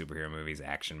for, superhero movies,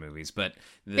 action movies, but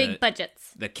Big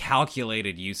budgets. The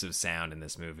calculated use of sound in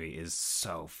this movie is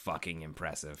so fucking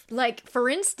impressive. Like, for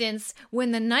instance,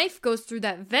 when the knife goes through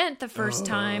that vent the first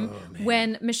time,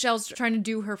 when Michelle's trying to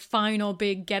do her final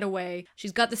big getaway,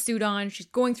 she's got the suit on, she's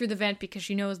going through the vent because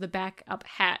she knows the backup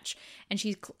hatch, and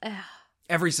she's...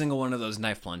 Every single one of those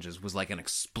knife plunges was like an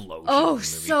explosion. Oh, in the movie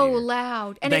so theater.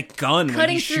 loud. And that gun when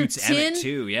cutting he through shoots Emmett tin?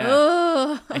 too, yeah.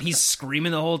 Ugh. And he's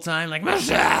screaming the whole time like,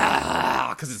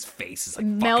 because his face is like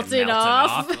Melted melted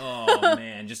off. Oh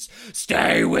man, just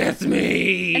stay with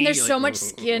me. And there's You're so like, much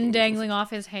skin dangling off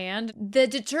his hand. The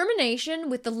determination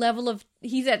with the level of...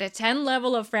 He's at a 10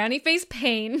 level of frowny face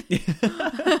pain.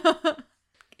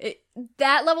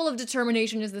 That level of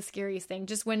determination is the scariest thing.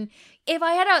 Just when... If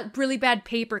I had a really bad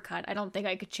paper cut, I don't think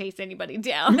I could chase anybody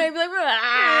down. I'd be like...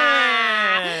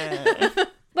 Ah!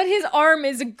 But his arm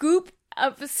is a goop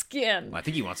of skin. Well, I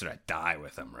think he wants her to die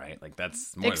with him, right? Like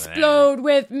that's more Explode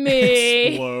with me.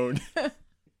 Explode.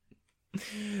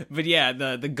 But yeah,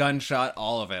 the gunshot,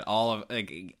 all of it,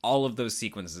 all of those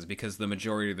sequences, because the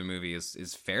majority of the movie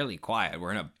is fairly quiet.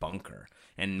 We're in a bunker,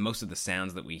 and most of the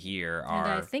sounds that we hear are.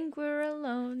 And I think we're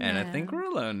alone now. And I think we're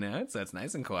alone now, so it's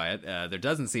nice and quiet. There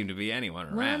doesn't seem to be anyone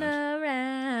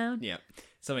around. Yeah,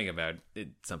 something about it,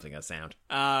 something a sound.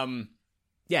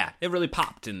 Yeah, it really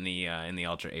popped in the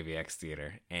Ultra AVX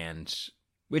theater, and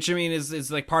which I mean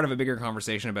is like part of a bigger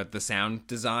conversation about the sound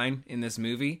design in this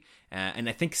movie, and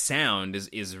I think sound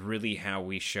is really how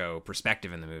we show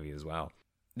perspective in the movie as well.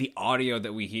 The audio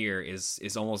that we hear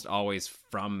is almost always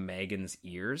from Megan's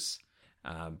ears,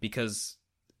 because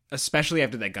especially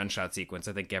after that gunshot sequence,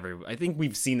 I think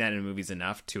we've seen that in movies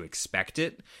enough to expect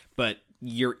it, but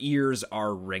your ears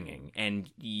are ringing, and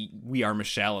we are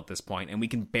Michelle at this point, and we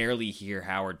can barely hear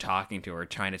Howard talking to her,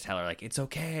 trying to tell her, like, it's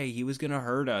okay, he was gonna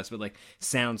hurt us, but, like,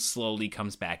 sound slowly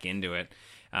comes back into it.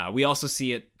 We also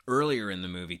see it earlier in the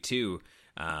movie, too,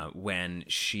 when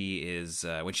she's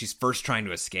first trying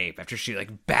to escape, after she,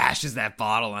 like, bashes that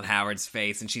bottle on Howard's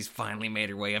face, and she's finally made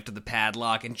her way up to the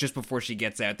padlock, and just before she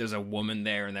gets out, there's a woman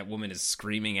there, and that woman is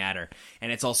screaming at her,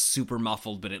 and it's all super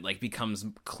muffled, but it, like, becomes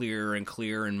clearer and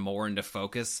clearer and more into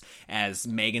focus as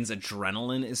Megan's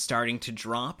adrenaline is starting to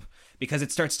drop, because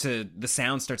the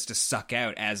sound starts to suck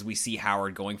out as we see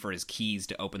Howard going for his keys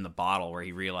to open the bottle, where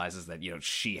he realizes that,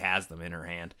 she has them in her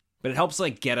hand. But it helps,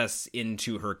 like, get us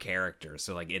into her character.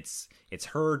 So, like, it's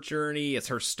her journey, it's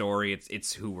her story,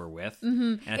 it's who we're with.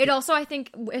 Mm-hmm. And also, I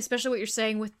think, especially what you're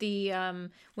saying with the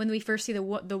when we first see the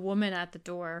woman at the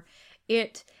door,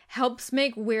 it helps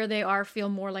make where they are feel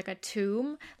more like a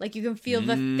tomb. Like, you can feel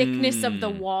the thickness of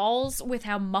the walls with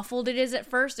how muffled it is at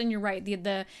first. And you're right,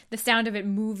 the sound of it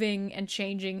moving and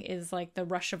changing is like the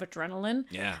rush of adrenaline.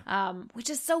 Yeah.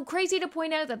 Which is so crazy to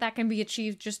point out that can be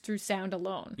achieved just through sound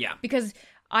alone. Yeah. Because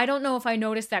I don't know if I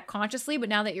noticed that consciously, but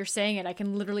now that you're saying it, I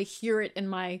can literally hear it in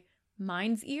my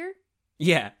mind's ear.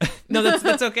 Yeah. No,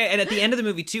 that's okay. And at the end of the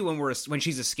movie too, when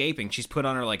she's escaping, she's put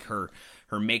on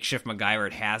her makeshift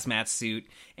MacGyver hazmat suit,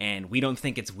 and we don't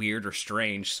think it's weird or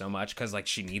strange so much because like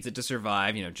she needs it to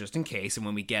survive, just in case. And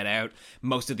when we get out,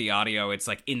 most of the audio it's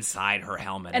like inside her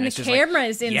helmet, and it's the just camera like,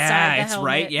 is inside yeah, the it's helmet.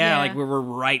 right, yeah, like we're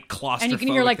right claustrophobic. And you can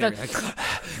hear like there.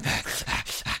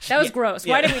 that was gross.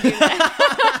 Why did we do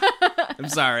that? I'm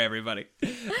sorry, everybody,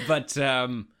 but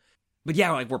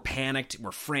yeah, like we're panicked,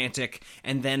 we're frantic,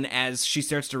 and then as she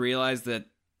starts to realize that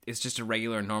it's just a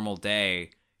regular normal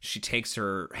day, she takes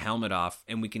her helmet off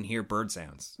and we can hear bird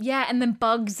sounds. Yeah, and then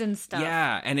bugs and stuff.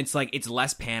 Yeah, and it's like it's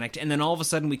less panicked, and then all of a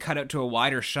sudden we cut out to a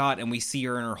wider shot and we see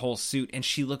her in her whole suit, and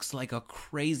she looks like a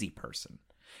crazy person.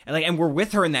 And we're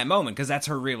with her in that moment because that's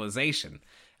her realization.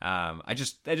 I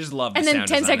just love the and then sound 10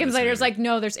 design of seconds this later, it's movie. like,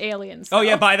 no, there's aliens. Oh,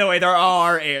 yeah, by the way, there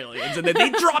are aliens. And then they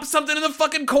drop something in the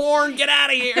fucking corn. Get out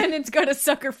of here. And it's got a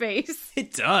sucker face.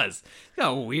 It does. It's got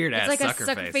a weird-ass It's like sucker a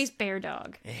sucker face bear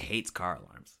dog. It hates car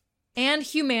alarms. And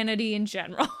humanity in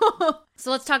general.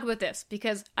 So let's talk about this,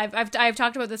 because I've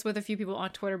talked about this with a few people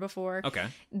on Twitter before. Okay.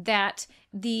 That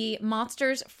the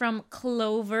monsters from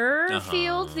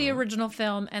Cloverfield, the original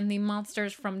film, and the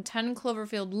monsters from 10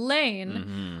 Cloverfield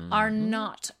Lane are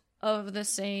not of the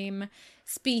same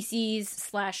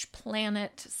species /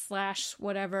 planet /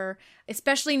 whatever.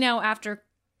 Especially now after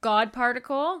God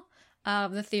Particle,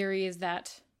 the theory is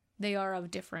that they are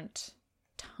of different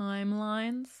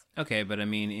timelines. Okay, but I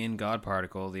mean, in God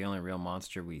Particle, the only real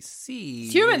monster we see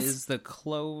Humans. is the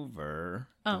Clover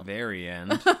Oh. at the very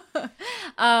end.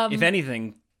 If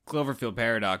anything, Cloverfield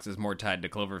Paradox is more tied to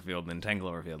Cloverfield than 10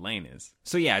 Cloverfield Lane is.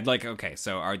 So yeah, like, okay,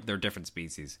 so are there different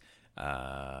species?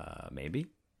 Maybe?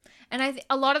 And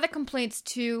a lot of the complaints,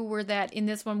 too, were that in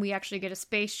this one we actually get a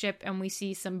spaceship and we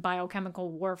see some biochemical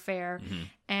warfare.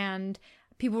 And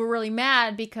people were really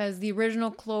mad because the original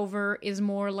Clover is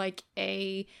more like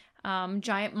a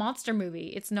giant monster movie.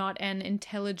 It's not an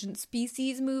intelligent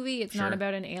species movie. It's not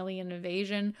about an alien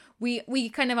invasion. We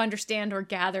kind of understand or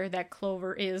gather that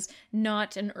Clover is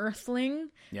not an Earthling.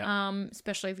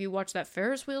 Especially if you watch that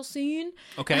Ferris wheel scene.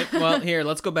 Okay, well, here,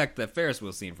 let's go back to that Ferris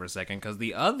wheel scene for a second, because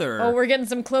the other... Oh, we're getting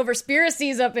some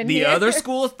Cloverspiracies up in the here. other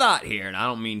school of thought here, and I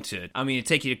don't mean to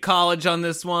take you to college on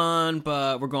this one,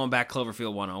 but we're going back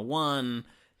Cloverfield 101.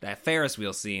 That Ferris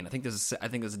wheel scene, I think there's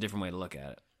a different way to look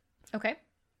at it. Okay.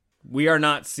 We are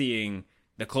not seeing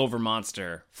the Clover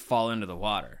monster fall into the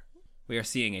water. We are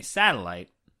seeing a satellite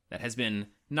that has been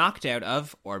knocked out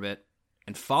of orbit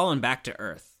and fallen back to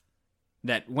Earth.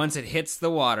 That once it hits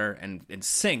the water and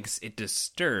sinks, it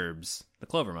disturbs the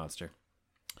Clover monster.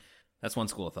 That's one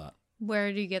school of thought.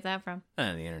 Where do you get that from?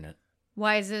 The internet.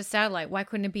 Why is it a satellite? Why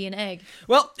couldn't it be an egg?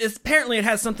 Well, apparently it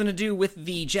has something to do with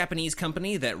the Japanese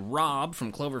company that Rob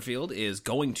from Cloverfield is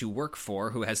going to work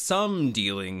for, who has some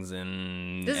dealings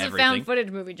in This everything. is a found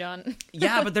footage movie, John.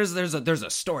 Yeah, but there's a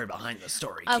story behind the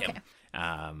story, Okay.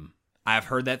 Kim. I've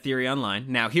heard that theory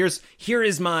online. Now, here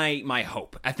is my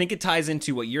hope. I think it ties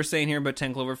into what you're saying here about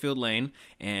 10 Cloverfield Lane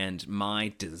and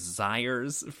my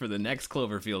desires for the next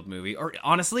Cloverfield movie. Or,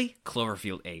 honestly,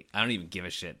 Cloverfield 8. I don't even give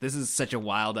a shit. This is such a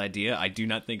wild idea. I do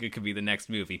not think it could be the next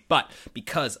movie. But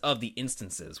because of the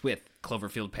instances with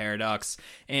Cloverfield Paradox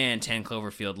and 10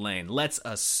 Cloverfield Lane, let's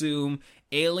assume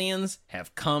aliens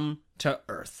have come to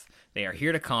Earth. They are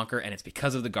here to conquer, and it's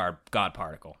because of the God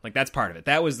Particle. Like, that's part of it.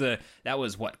 That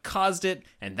was what caused it,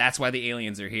 and that's why the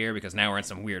aliens are here, because now we're in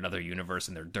some weird other universe,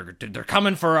 and they're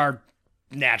coming for our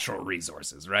natural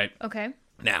resources, right? Okay.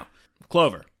 Now,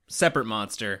 Clover, separate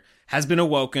monster, has been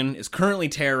awoken, is currently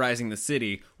terrorizing the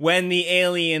city when the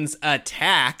aliens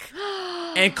attack.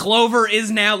 And Clover is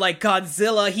now like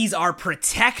Godzilla. He's our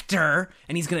protector,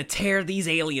 and he's going to tear these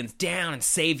aliens down and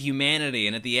save humanity.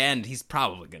 And at the end, he's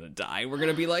probably going to die. We're going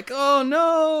to be like, oh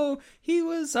no, he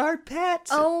was our pet.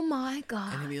 Oh my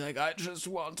god. And he'll be like, I just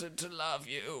wanted to love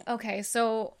you. Okay,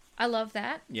 so I love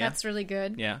that. Yeah. That's really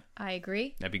good. Yeah. I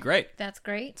agree. That'd be great. That's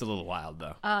great. It's a little wild,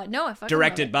 though. No, I fucking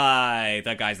Directed love by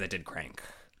the guys that did Crank.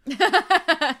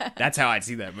 That's how I'd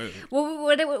see that movie. it.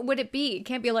 What would it be? It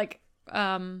can't be like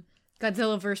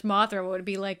Godzilla vs. Mothra. What would it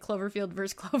be like? Cloverfield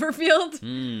vs. Cloverfield?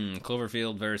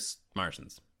 Cloverfield versus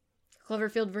Martians.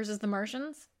 Cloverfield versus the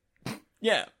Martians?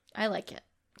 Yeah. I like it.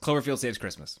 Cloverfield Saves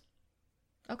Christmas.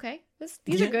 Okay.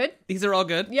 These are good. These are all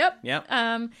good. Yep. Yep.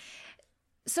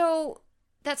 So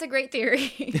that's a great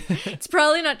theory. It's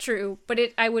probably not true, but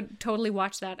I would totally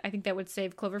watch that. I think that would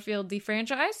save Cloverfield, the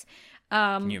franchise.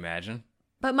 Can you imagine?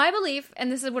 But my belief,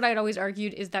 and this is what I'd always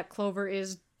argued, is that Clover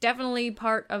is definitely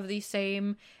part of the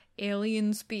same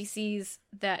alien species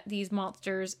that these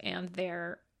monsters and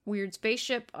their weird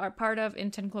spaceship are part of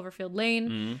in 10 Cloverfield Lane.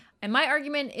 Mm-hmm. And my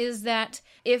argument is that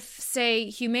if, say,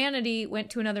 humanity went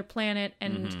to another planet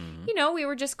and, Mm-hmm. you know, we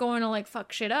were just going to, like,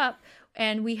 fuck shit up,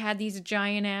 and we had these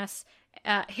giant-ass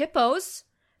hippos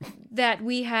that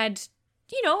we had...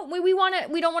 You know,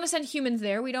 we don't want to send humans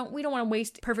there. We don't want to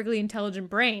waste perfectly intelligent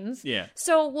brains. Yeah.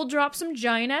 So we'll drop some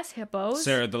giant ass hippos.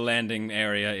 Sir, the landing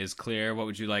area is clear. What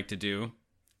would you like to do?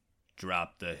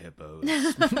 Drop the hippos.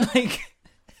 Like,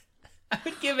 I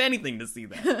would give anything to see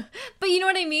that. But you know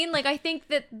what I mean? Like, I think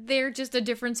that they're just a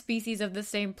different species of the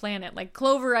same planet. Like,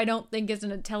 Clover, I don't think is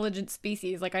an intelligent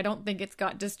species. Like, I don't think it's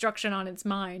got destruction on its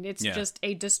mind. It's just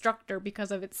a destructor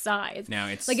because of its size. Now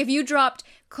it's... Like, if you dropped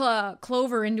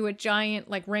Clover into a giant,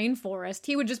 like, rainforest,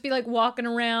 he would just be, like, walking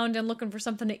around and looking for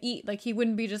something to eat. Like, he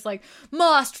wouldn't be just like,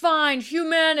 must find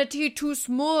humanity to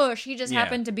smush. He just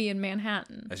happened to be in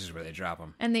Manhattan. That's just where they drop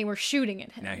him. And they were shooting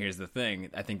at him. Now, here's the thing.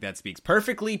 I think that speaks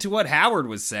perfectly to what Howard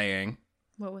was saying.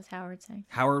 What was Howard saying?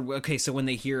 Howard, okay, so when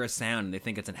they hear a sound and they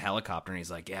think it's a helicopter, and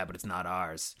he's like, yeah, but it's not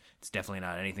ours. It's definitely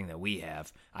not anything that we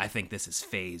have. I think this is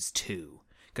phase 2.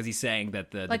 Because he's saying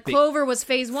that the Clover was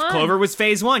phase 1. Clover was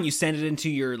phase 1. You send it into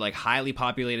your, like, highly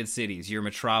populated cities, your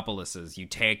metropolises. You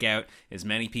take out as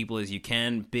many people as you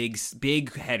can, big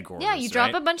headquarters. Yeah, you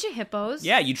drop right? a bunch of hippos.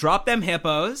 Yeah, you drop them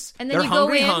hippos. And then they're you go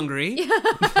in. hungry.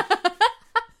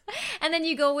 And then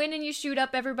you go in and you shoot up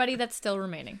everybody that's still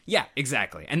remaining. Yeah,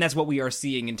 exactly. And that's what we are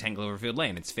seeing in 10 Cloverfield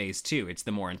Lane. It's phase 2. It's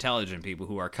the more intelligent people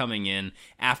who are coming in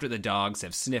after the dogs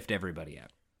have sniffed everybody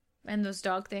out. And those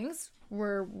dog things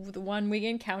were the one we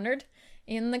encountered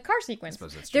in the car sequence. I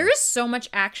suppose that's true. There is so much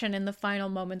action in the final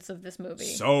moments of this movie.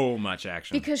 So much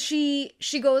action. Because she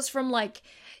goes from, like,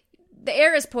 the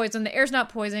air is poison, the air's not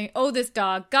poison. Oh, this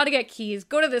dog, gotta get keys,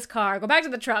 go to this car, go back to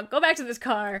the truck, go back to this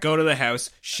car. Go to the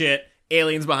house, shit.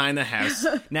 Aliens behind the house.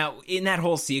 Now, in that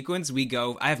whole sequence, we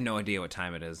go... I have no idea what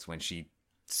time it is when she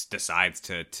decides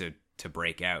to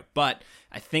break out. But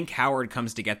I think Howard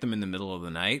comes to get them in the middle of the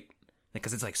night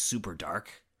because it's, like, super dark.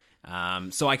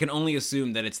 So I can only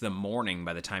assume that it's the morning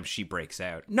by the time she breaks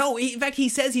out. No, in fact, he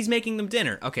says he's making them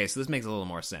dinner. Okay, so this makes a little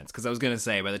more sense because I was going to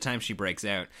say by the time she breaks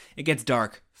out, it gets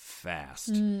dark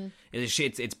fast.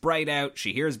 It's bright out.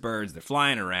 She hears birds. They're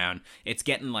flying around. It's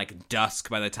getting like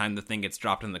dusk by the time the thing gets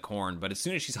dropped in the corn. But as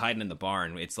soon as she's hiding in the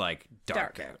barn, it's like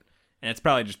dark out. And it's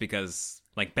probably just because,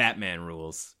 like Batman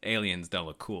rules, aliens don't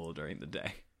look cool during the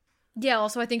day. Yeah,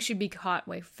 also I think she'd be caught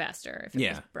way faster if it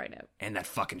was bright out. And that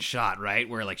fucking shot, right?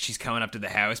 Where, like, she's coming up to the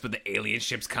house, but the alien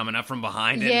ship's coming up from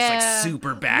behind it. Yeah. It's, like,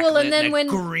 super backlit. Well, and then when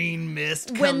green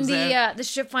mist comes when out. the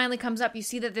ship finally comes up, you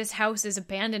see that this house is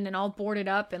abandoned and all boarded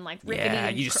up and, like, rickety. Yeah,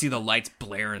 you just see the lights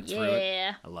blaring through it.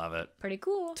 Yeah. I love it. Pretty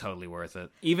cool. Totally worth it.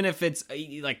 Even if it's,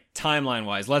 like,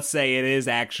 timeline-wise, let's say it is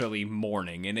actually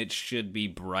morning and it should be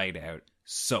bright out.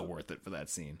 So worth it for that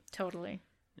scene. Totally.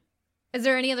 Is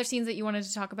there any other scenes that you wanted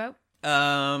to talk about?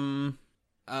 I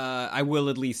will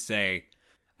at least say,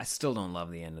 I still don't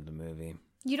love the end of the movie.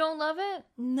 You don't love it?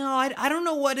 No, I don't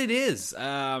know what it is.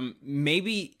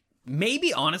 Maybe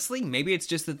honestly, maybe it's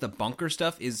just that the bunker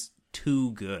stuff is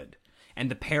too good. And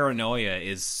the paranoia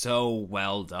is so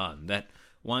well done that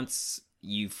once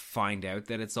you find out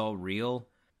that it's all real,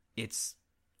 it's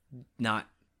not,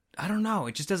 I don't know,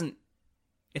 it just doesn't,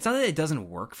 it's not that it doesn't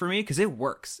work for me, because it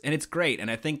works, and it's great,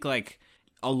 and I think, like,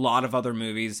 a lot of other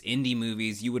movies, indie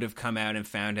movies, you would have come out and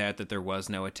found out that there was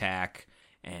no attack,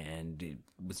 and it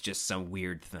was just some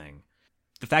weird thing.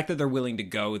 The fact that they're willing to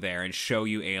go there and show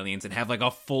you aliens and have, like,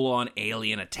 a full-on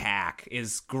alien attack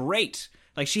is great.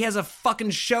 Like, she has a fucking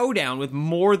showdown with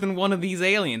more than one of these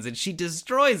aliens, and she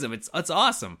destroys them. It's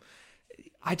awesome.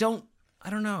 I don't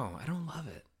know. I don't love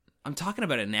it. I'm talking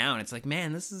about it now, and it's like,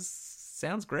 man,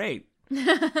 sounds great.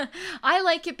 I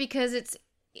like it because it's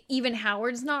even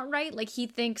Howard's not right. Like, he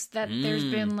thinks that there's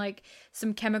been, like,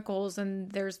 some chemicals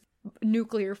and there's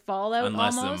nuclear fallout.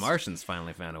 Unless almost. the Martians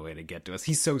finally found a way to get to us.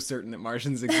 He's so certain that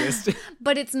Martians exist.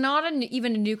 But it's not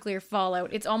even a nuclear fallout.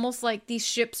 It's almost like these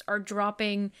ships are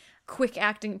dropping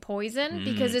quick-acting poison,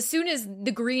 because as soon as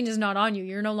the green is not on you,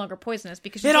 you're no longer poisonous.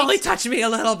 Because it only touched me a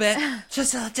little bit.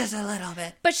 Just a little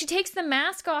bit. But she takes the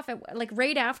mask off like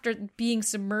right after being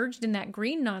submerged in that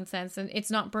green nonsense, and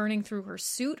it's not burning through her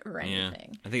suit or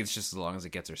anything. I think it's just as long as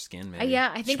it gets her skin, maybe.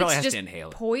 Yeah, I think it's just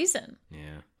inhale poison. it.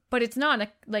 Yeah. But it's not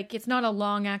a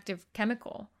long-active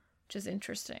chemical, which is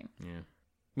interesting. Yeah.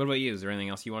 What about you? Is there anything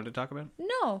else you wanted to talk about?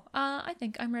 No, I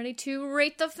think I'm ready to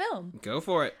rate the film. Go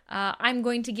for it. I'm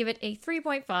going to give it a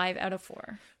 3.5 out of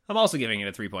 4. I'm also giving it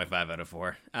a 3.5 out of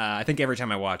 4. I think every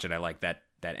time I watch it, I like that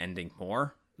ending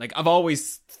more. Like, I've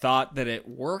always thought that it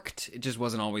worked. It just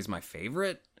wasn't always my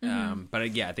favorite.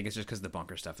 But yeah, I think it's just because the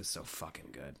bunker stuff is so fucking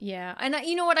good. Yeah, and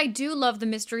you know what? I do love the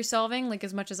mystery solving, like,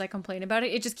 as much as I complain about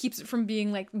it. It just keeps it from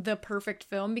being, like, the perfect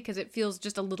film because it feels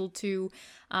just a little too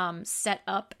set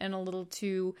up and a little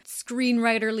too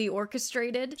screenwriterly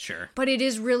orchestrated. Sure. But it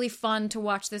is really fun to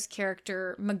watch this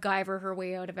character MacGyver her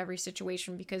way out of every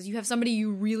situation because you have somebody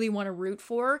you really want to root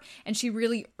for, and she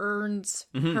really earns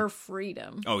her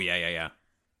freedom. Oh, yeah.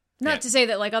 Not to say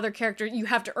that, like, other characters, you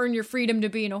have to earn your freedom to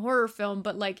be in a horror film,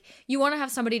 but, like, you want to have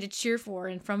somebody to cheer for,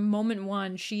 and from moment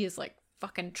one, she is, like,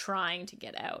 fucking trying to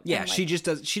get out. Yeah, and, like,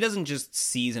 she doesn't just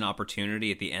seize an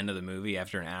opportunity at the end of the movie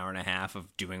after an hour and a half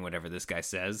of doing whatever this guy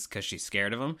says because she's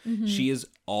scared of him. She is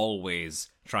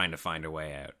always trying to find a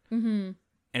way out. And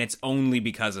it's only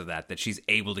because of that she's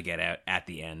able to get out at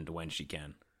the end when she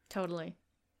can. Totally.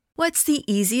 What's the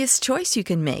easiest choice you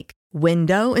can make?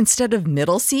 Window instead of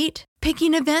middle seat?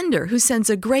 Picking a vendor who sends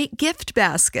a great gift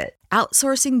basket?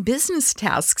 Outsourcing business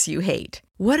tasks you hate?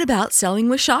 What about selling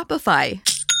with Shopify?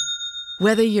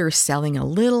 Whether you're selling a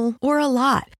little or a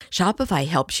lot, Shopify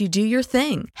helps you do your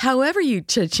thing, however you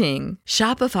cha-ching.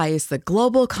 Shopify is the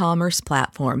global commerce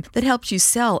platform that helps you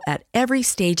sell at every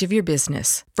stage of your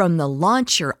business. From the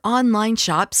launch your online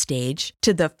shop stage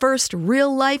to the first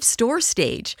real-life store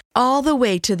stage, all the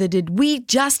way to the did we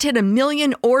just hit 1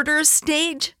 million orders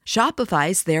stage.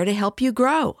 Shopify's there to help you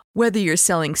grow. Whether you're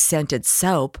selling scented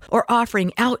soap or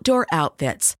offering outdoor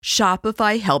outfits,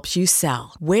 Shopify helps you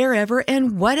sell. Wherever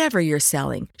and whatever you're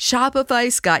selling,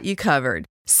 Shopify's got you covered.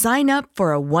 Sign up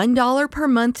for a $1 per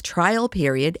month trial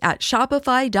period at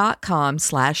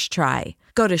shopify.com/try.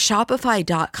 Go to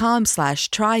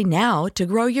shopify.com/try now to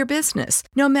grow your business,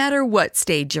 no matter what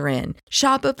stage you're in.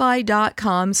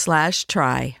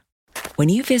 Shopify.com/try. When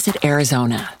you visit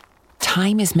Arizona,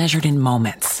 time is measured in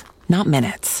moments, not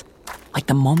minutes. Like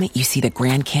the moment you see the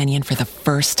Grand Canyon for the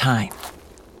first time.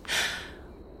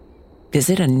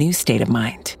 Visit a new state of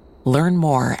mind. Learn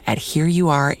more at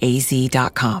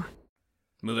hereyouareaz.com.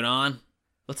 Moving on,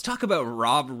 let's talk about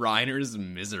Rob Reiner's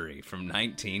Misery from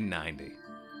 1990.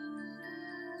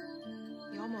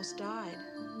 You almost died.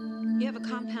 You have a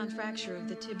compound fracture of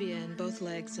the tibia in both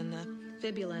legs, and the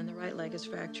fibula in the right leg is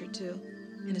fractured too.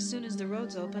 And as soon as the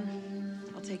road's open,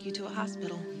 I'll take you to a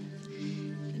hospital.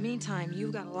 In the meantime,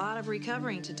 you've got a lot of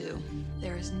recovering to do.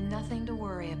 There is nothing to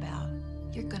worry about.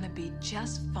 You're gonna be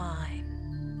just fine.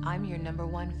 I'm your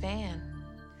 #1 fan.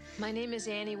 My name is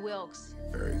Annie Wilkes.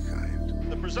 Very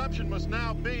kind. The presumption must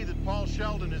now be that Paul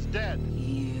Sheldon is dead.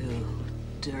 You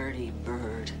dirty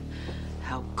bird.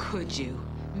 How could you?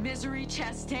 Misery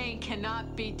Chastain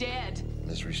cannot be dead.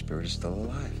 Misery Spirit is still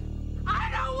alive.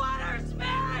 I don't want her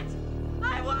spirit!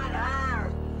 I want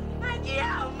her! And you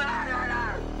murdered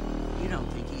her! You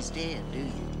don't think he's dead, do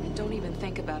you? And don't even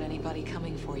think about anybody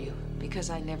coming for you, because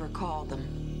I never called them.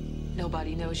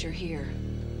 Nobody knows you're here.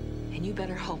 And you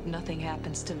better hope nothing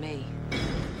happens to me.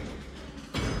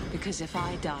 Because if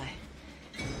I die,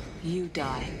 you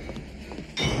die.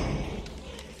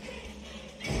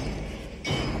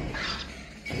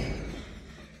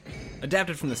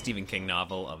 Adapted from the Stephen King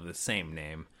novel of the same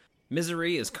name,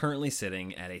 Misery is currently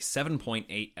sitting at a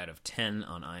 7.8 out of 10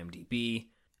 on IMDb,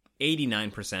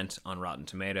 89% on Rotten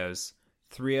Tomatoes,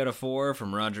 3 out of 4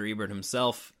 from Roger Ebert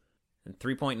himself, and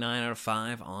 3.9 out of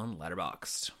 5 on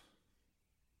Letterboxd.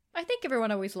 I think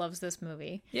everyone always loves this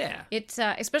movie. Yeah. It's,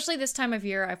 especially this time of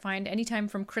year, I find anytime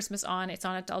from Christmas on, it's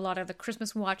on a lot of the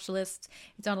Christmas watch lists,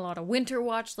 it's on a lot of winter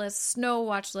watch lists, snow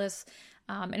watch lists,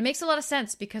 and it makes a lot of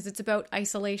sense because it's about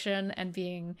isolation and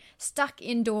being stuck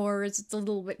indoors. It's a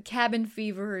little bit cabin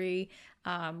fevery,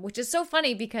 which is so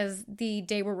funny because the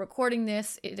day we're recording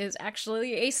this, it is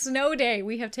actually a snow day.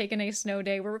 We have taken a snow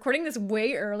day. We're recording this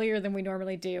way earlier than we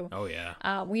normally do. Oh,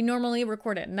 yeah. We normally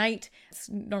record at night. It's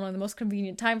normally the most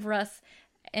convenient time for us.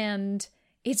 And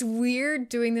it's weird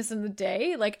doing this in the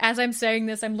day. Like, as I'm saying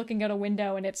this, I'm looking out a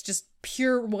window and it's just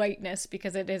pure whiteness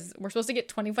because we're supposed to get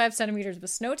 25 centimeters of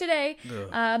snow today.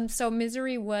 So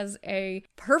Misery was a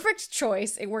perfect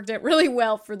choice. It worked out really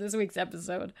well for this week's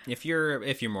episode. If you're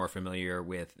more familiar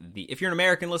with if you're an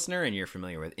American listener and you're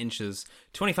familiar with inches,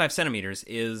 25 centimeters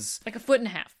is like a foot and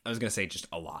a half. I was going to say just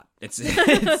a lot. It's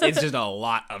just a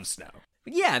lot of snow.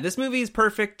 But yeah, this movie is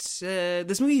perfect.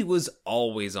 This movie was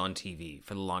always on TV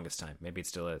for the longest time. Maybe it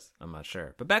still is. I'm not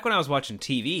sure. But back when I was watching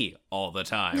TV all the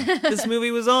time, this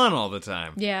movie was on all the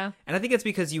time. Yeah. And I think it's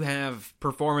because you have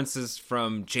performances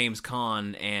from James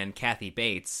Caan and Kathy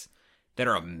Bates that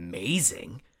are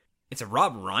amazing. It's a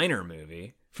Rob Reiner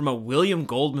movie from a William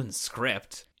Goldman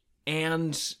script,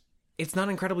 and it's not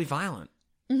incredibly violent.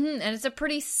 Mm-hmm. And it's a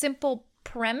pretty simple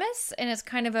premise, and it's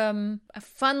kind of a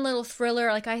fun little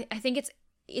thriller. Like I think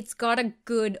it's got a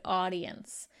good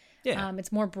audience. Yeah.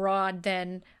 It's more broad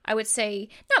than, I would say,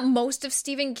 not most of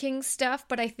Stephen King's stuff,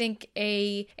 but I think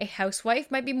a housewife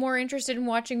might be more interested in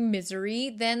watching Misery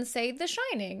than, say, The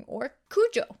Shining or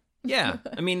Cujo. Yeah.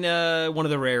 I mean, one of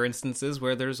the rare instances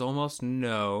where there's almost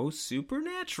no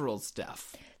supernatural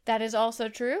stuff. That is also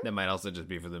true. That might also just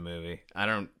be for the movie. I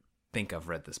don't think I've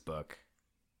read this book.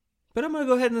 But I'm going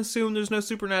to go ahead and assume there's no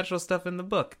supernatural stuff in the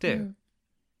book, too.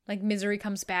 Like Misery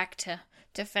comes back to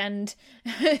defend.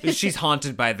 She's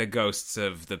haunted by the ghosts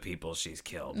of the people she's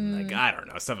killed. Like, I don't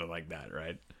know, something like that,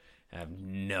 right? I have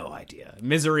no idea.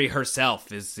 Misery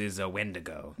herself is a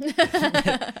Wendigo.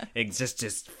 It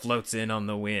just floats in on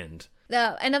the wind.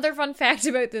 Another fun fact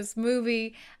about this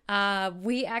movie,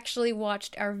 we actually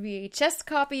watched our VHS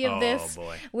copy of this,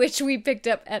 which we picked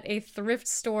up at a thrift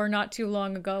store not too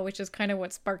long ago, which is kind of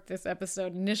what sparked this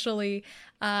episode initially.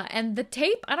 And the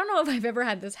tape, I don't know if I've ever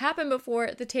had this happen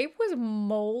before, the tape was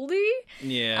moldy.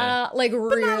 Yeah. Like real.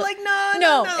 But not like,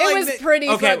 No, it was pretty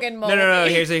fucking moldy. No.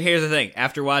 Here's the thing.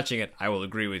 After watching it, I will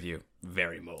agree with you.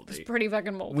 Very moldy. It's pretty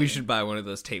fucking moldy. We should buy one of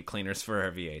those tape cleaners for our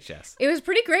VHS. It was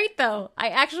pretty great, though. I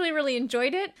actually really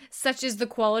enjoyed it. Such is the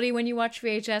quality when you watch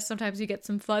VHS. Sometimes you get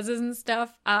some fuzzes and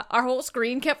stuff. Our whole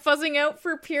screen kept fuzzing out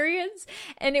for periods,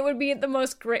 and it would be at the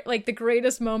most great, like the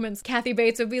greatest moments. Kathy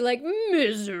Bates would be like,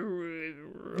 "Misery."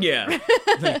 Yeah.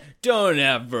 Don't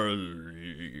ever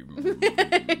leave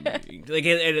me. Like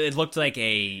it looked like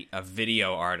a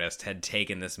video artist had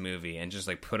taken this movie and just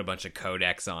like put a bunch of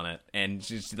codecs on it and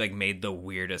just like made the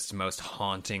weirdest, most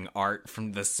haunting art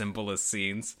from the simplest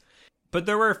scenes. But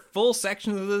there were full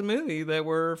sections of the movie that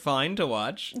were fine to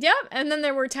watch. Yep, and then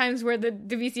there were times where the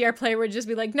VCR player would just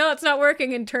be like, "No, it's not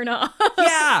working," and turn off.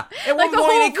 Yeah, at like one the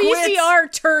point whole it quits.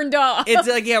 VCR turned off. It's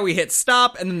like, yeah, we hit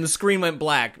stop, and then the screen went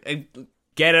black.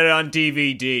 Get it on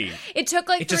DVD. It took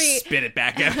like just spit it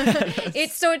back out.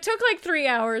 It took like 3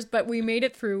 hours, but we made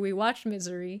it through. We watched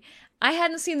Misery. I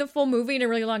hadn't seen the full movie in a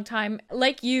really long time.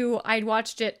 Like you, I'd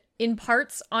watched it in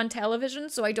parts on television,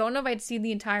 so I don't know if I'd seen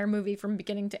the entire movie from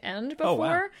beginning to end before. Oh,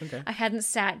 wow. Okay. I hadn't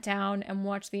sat down and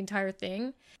watched the entire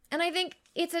thing. And I think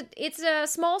it's a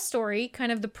small story,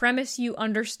 kind of the premise you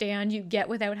understand, you get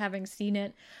without having seen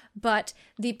it, but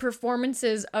the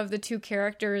performances of the two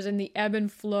characters and the ebb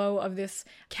and flow of this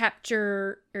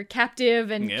captive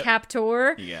and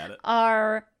captor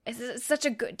are it's such a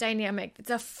good dynamic. It's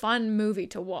a fun movie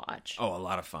to watch. Oh, a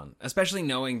lot of fun. Especially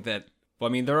knowing that, well,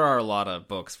 I mean, there are a lot of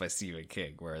books by Stephen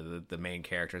King where the main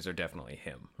characters are definitely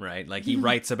him, right? Like, he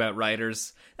writes about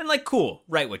writers, and, like, cool,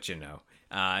 write what you know.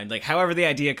 And, like, however the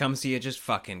idea comes to you, just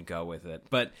fucking go with it.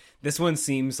 But this one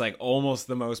seems, like, almost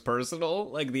the most personal.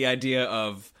 Like, the idea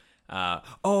of,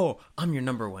 oh, I'm your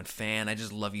number one fan. I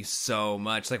just love you so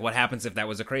much. Like, what happens if that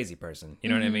was a crazy person? You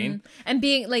know what I mean? And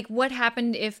being like, what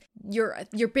happened if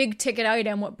your big ticket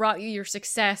item, what brought you your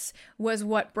success, was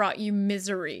what brought you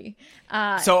misery?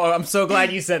 So I'm so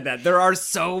glad you said that. There are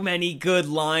so many good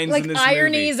lines like in this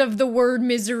ironies movie. of the word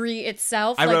misery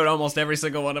itself. I wrote almost every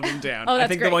single one of them down. Oh, that's I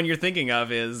think great. the one you're thinking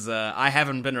of is I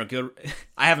haven't been a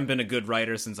good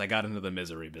writer since I got into the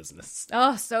misery business.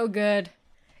 Oh, so good.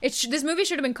 This movie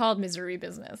should have been called Misery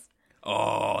Business.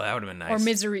 Oh, that would have been nice. Or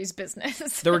Misery's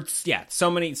Business. There were so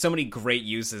many great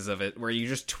uses of it where you're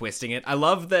just twisting it. I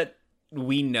love that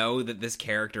we know that this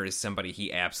character is somebody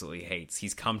he absolutely hates.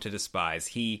 He's come to despise.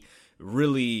 He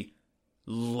really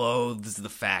loathes the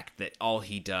fact that all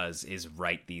he does is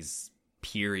write these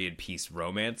period piece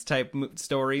romance type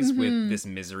stories with this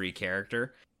misery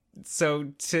character.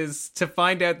 So to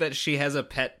find out that she has a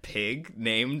pet pig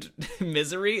named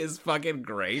Misery is fucking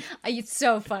great. It's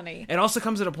so funny. It also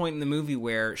comes at a point in the movie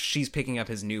where she's picking up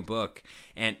his new book,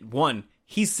 and one,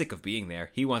 he's sick of being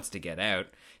there. He wants to get out.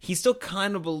 He still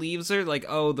kind of believes her, like,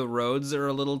 oh, the roads are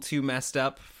a little too messed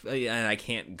up, and I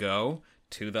can't go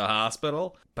to the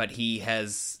hospital. But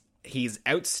he's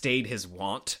outstayed his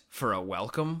want for a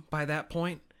welcome by that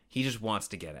point. He just wants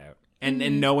to get out.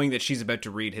 And knowing that she's about to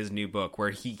read his new book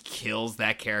where he kills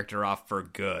that character off for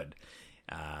good,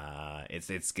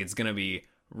 it's going to be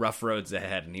rough roads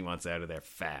ahead, and he wants out of there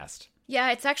fast.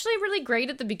 Yeah, it's actually really great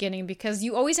at the beginning because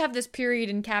you always have this period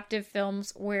in captive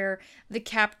films where the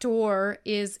captor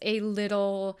is a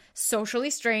little socially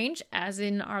strange, as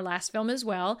in our last film as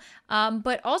well.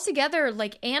 But altogether,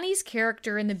 like Annie's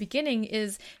character in the beginning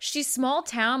she's small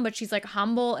town, but she's like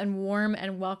humble and warm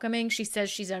and welcoming. She says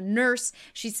she's a nurse.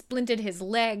 She splinted his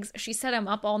legs. She set him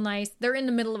up all nice. They're in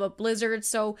the middle of a blizzard.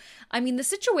 So, I mean, the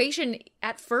situation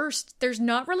at first, there's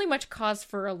not really much cause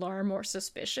for alarm or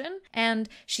suspicion. And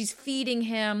she's feeding feeding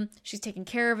him. She's taking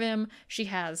care of him. She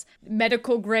has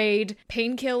medical grade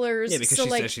painkillers. Yeah, because so, she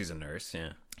like, says she's a nurse,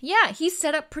 yeah. Yeah, he's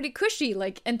set up pretty cushy,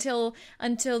 like, until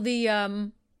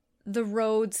the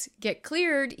roads get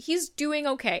cleared. He's doing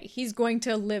okay. He's going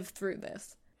to live through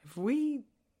this. Have we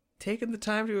taken the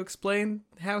time to explain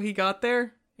how he got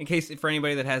there? In case, for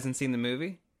anybody that hasn't seen the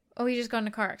movie? Oh, he just got in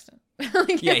a car accident.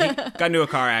 Yeah, he got into a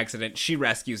car accident. She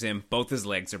rescues him. Both his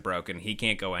legs are broken. He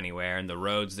can't go anywhere. And the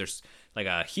roads, there's like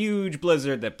a huge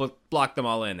blizzard that blocked them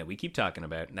all in that we keep talking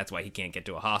about. And that's why he can't get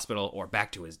to a hospital or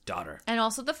back to his daughter. And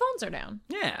also the phones are down.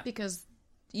 Yeah. Because,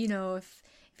 you know, if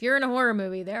you're in a horror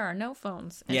movie, there are no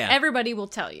phones. And everybody will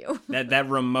tell you. that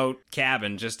remote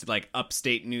cabin, just like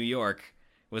upstate New York,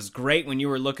 was great when you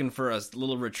were looking for a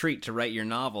little retreat to write your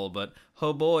novel, but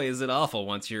oh boy, is it awful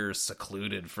once you're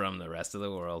secluded from the rest of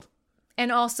the world.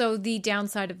 And also the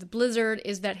downside of the blizzard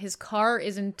is that his car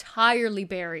is entirely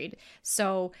buried.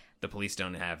 So the police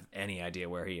don't have any idea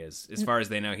where he is. As far as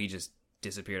they know, he just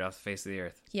disappeared off the face of the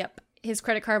earth. Yep. His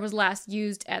credit card was last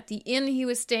used at the inn he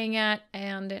was staying at,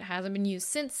 and it hasn't been used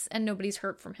since, and nobody's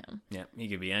heard from him. Yeah, he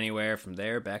could be anywhere from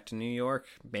there back to New York.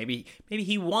 Maybe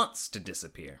he wants to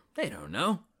disappear. They don't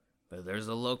know. But there's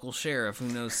a local sheriff who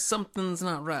knows something's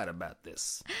not right about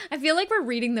this. I feel like we're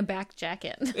reading the back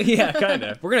jacket. Yeah, kind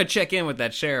of. We're going to check in with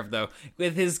that sheriff, though,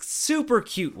 with his super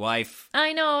cute wife.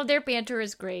 I know, their banter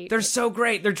is great. They're so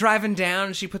great. They're driving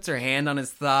down. She puts her hand on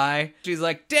his thigh. She's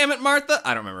like, damn it, Martha.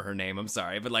 I don't remember her name. I'm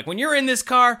sorry. But like, when you're in this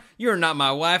car, you're not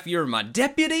my wife. You're my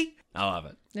deputy. I love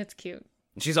it. That's cute.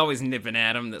 She's always nipping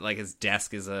at him that like his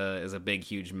desk is a big,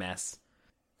 huge mess.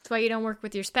 That's why you don't work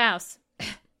with your spouse.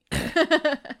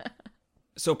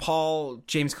 So Paul,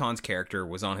 James Caan's character,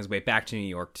 was on his way back to New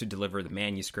York to deliver the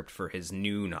manuscript for his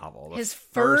new novel. His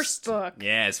first book.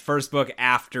 Yeah, his first book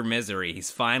after Misery. He's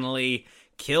finally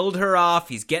killed her off.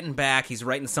 He's getting back. He's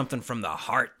writing something from the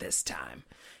heart this time.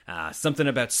 Something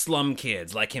about slum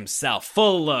kids like himself,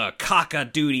 full of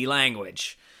cock-a-doodle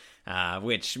language.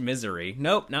 Which Misery...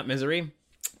 Nope, not Misery.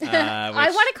 I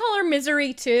want to call her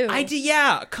Misery, too.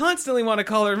 Constantly want to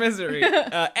call her Misery.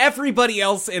 Everybody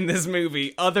else in this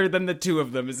movie, other than the two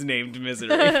of them, is named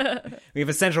Misery. We have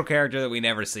a central character that we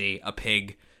never see, a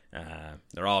pig.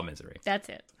 They're all Misery. That's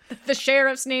it. The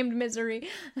sheriff's named Misery.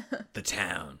 The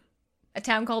town. A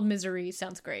town called Misery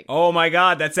sounds great. Oh my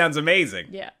god, that sounds amazing.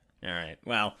 Yeah. All right,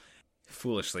 well,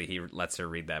 foolishly, he lets her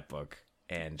read that book.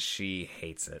 And she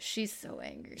hates it. She's so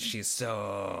angry. She's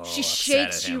so She upset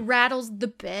shakes, at she him. rattles the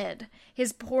bed.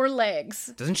 His poor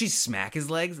legs. Doesn't she smack his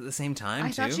legs at the same time,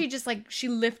 I thought she just, she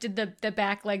lifted the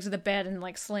back legs of the bed and,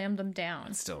 slammed them down.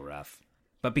 It's still rough.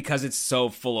 But because it's so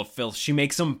full of filth, she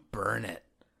makes him burn it.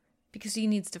 Because he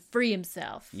needs to free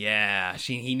himself. Yeah,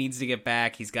 he needs to get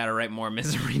back. He's got to write more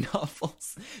Misery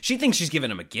novels. She thinks she's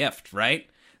giving him a gift, right?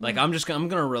 Like, I'm going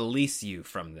to release you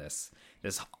from this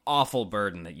awful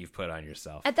burden that you've put on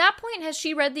yourself. At that point, has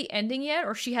she read the ending yet,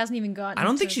 or she hasn't even gotten? I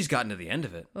don't think she's gotten to the end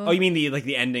of it. Oh, you mean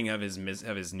the ending of his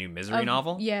new Misery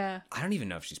novel? Yeah. I don't even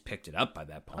know if she's picked it up by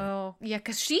that point. Oh, yeah,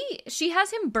 because she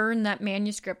has him burn that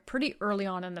manuscript pretty early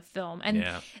on in the film, and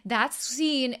that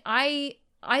scene, I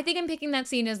think I'm picking that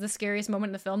scene as the scariest moment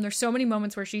in the film. There's so many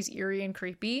moments where she's eerie and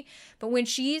creepy, but when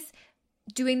she's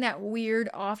doing that weird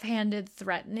offhanded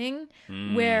threatening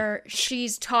where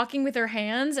she's talking with her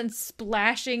hands and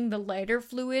splashing the lighter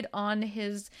fluid on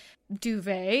his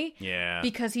duvet. Yeah.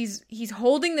 Because he's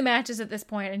holding the matches at this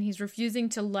point and he's refusing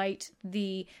to light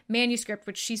the manuscript,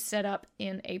 which she set up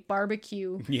in a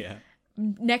barbecue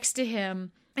next to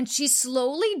him. And she's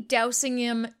slowly dousing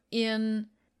him in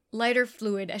lighter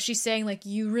fluid as she's saying,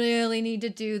 you really need to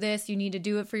do this. You need to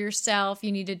do it for yourself. You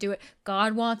need to do it.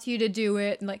 God wants you to do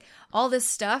it. And all this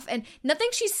stuff. And nothing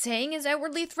she's saying is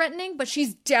outwardly threatening, but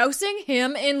she's dousing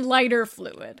him in lighter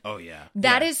fluid. Oh, yeah.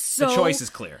 That is so the choice is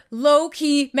clear.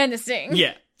 Low-key menacing.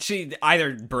 Yeah. She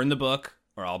either burn the book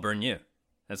or I'll burn you.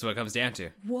 That's what it comes down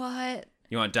to. What?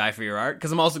 You want to die for your art?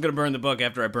 Because I'm also going to burn the book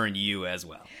after I burn you as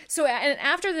well. So, and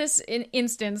after this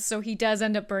instance, so he does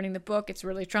end up burning the book. It's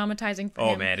really traumatizing for him.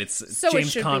 Oh, man.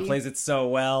 James Caan plays it so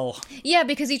well. Yeah,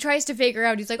 because he tries to figure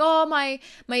out, he's like, oh, my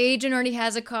agent already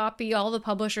has a copy. All the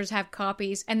publishers have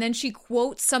copies. And then she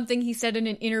quotes something he said in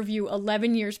an interview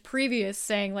 11 years previous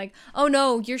saying, oh,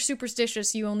 no, you're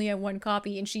superstitious. You only have one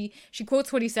copy. And she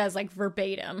quotes what he says,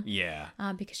 verbatim. Yeah.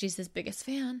 Because she's his biggest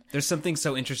fan. There's something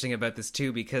so interesting about this,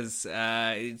 too, because...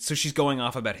 so she's going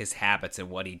off about his habits and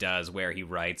what he does, where he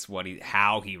writes,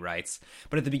 how he writes.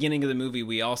 But at the beginning of the movie,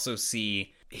 we also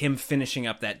see him finishing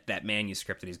up that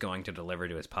manuscript that he's going to deliver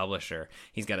to his publisher.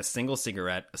 He's got a single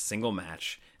cigarette, a single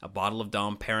match, a bottle of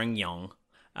Dom Perignon.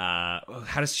 How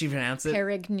does she pronounce it?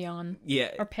 Perignon.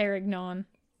 Yeah. Or Perignon.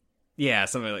 Yeah,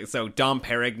 something like so. Dom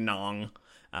Perignon,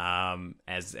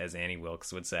 as Annie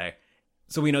Wilkes would say.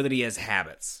 So we know that he has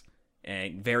habits,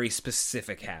 and very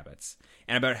specific habits.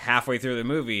 And about halfway through the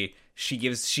movie, she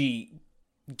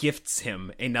gifts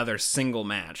him another single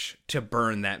match to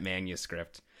burn that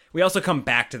manuscript. We also come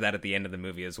back to that at the end of the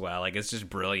movie as well. Like, it's just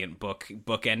brilliant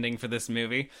book ending for this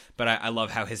movie. But I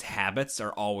love how his habits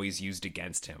are always used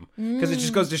against him. Because it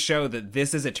just goes to show that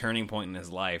this is a turning point in his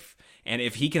life. And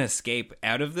if he can escape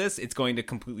out of this, it's going to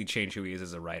completely change who he is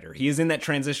as a writer. He is in that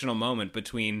transitional moment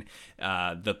between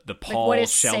the Paul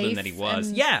Sheldon that he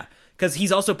was. Yeah, because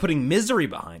he's also putting misery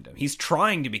behind him. He's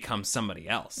trying to become somebody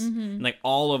else. And like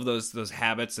all of those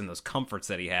habits and those comforts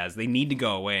that he has, they need to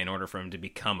go away in order for him to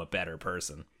become a better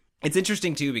person. It's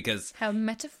interesting, too, because... How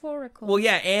metaphorical. Well,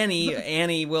 yeah,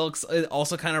 Annie Wilkes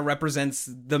also kind of represents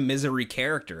the misery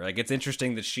character. Like, it's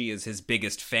interesting that she is his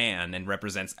biggest fan and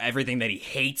represents everything that he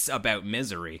hates about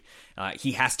misery.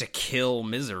 He has to kill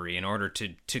misery in order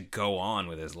to go on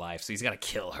with his life, so he's got to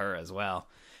kill her as well.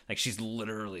 Like, she's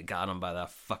literally got him by the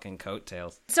fucking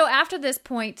coattails. So after this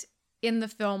point in the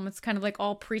film, it's kind of like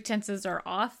all pretenses are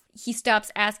off. He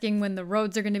stops asking when the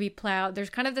roads are going to be plowed.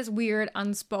 There's kind of this weird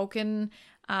unspoken...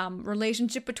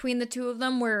 relationship between the two of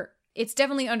them where it's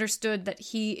definitely understood that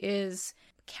he is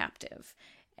captive.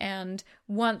 And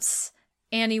once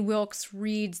Annie Wilkes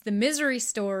reads the Misery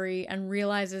story and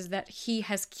realizes that he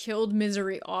has killed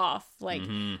Misery off, like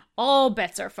all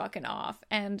bets are fucking off,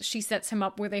 and she sets him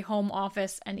up with a home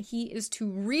office and he is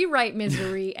to rewrite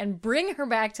Misery and bring her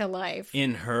back to life.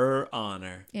 In her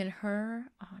honor. In her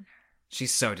honor.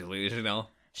 She's so delusional.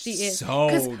 She is. So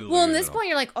delusional. Well, in this point,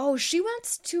 you're like, oh, she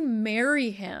wants to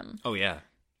marry him. Oh, yeah.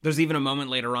 There's even a moment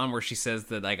later on where she says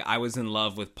that, like, I was in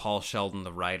love with Paul Sheldon,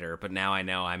 the writer, but now I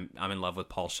know I'm in love with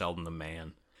Paul Sheldon, the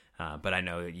man. But I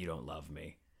know that you don't love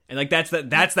me. And, like, that's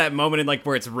that moment in, like,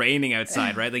 where it's raining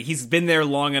outside, right? Like, he's been there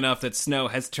long enough that snow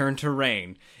has turned to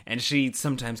rain, and she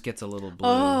sometimes gets a little blue.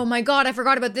 Oh, my God, I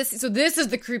forgot about this. So this is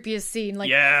the creepiest scene. Like,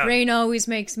 rain always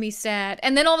makes me sad.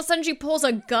 And then all of a sudden she pulls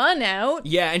a gun out.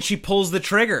 Yeah, and she pulls the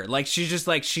trigger. Like, she just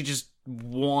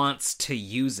wants to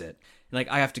use it. Like,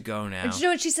 I have to go now. But you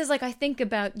know what she says? Like, I think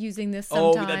about using this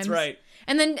sometimes. Oh, that's right.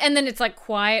 And then it's, like,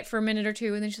 quiet for a minute or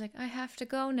two, and then she's like, I have to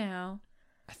go now.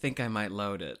 I think I might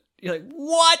load it. You're like,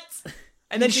 what?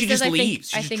 And then she just leaves.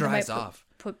 She just drives off.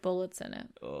 Put bullets in it.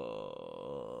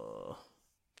 Oh.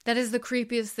 That is the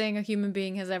creepiest thing a human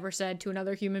being has ever said to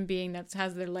another human being that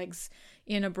has their legs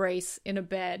in a brace, in a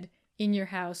bed, in your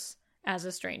house, as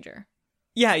a stranger.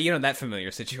 Yeah, you know, that familiar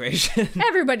situation.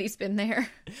 Everybody's been there.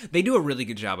 They do a really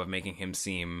good job of making him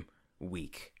seem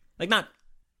weak. Like, not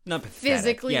pathetic.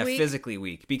 Physically weak? Yeah, physically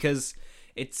weak. Because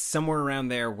it's somewhere around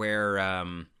there where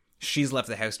she's left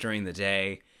the house during the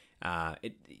day.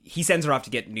 He sends her off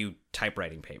to get new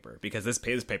typewriting paper because his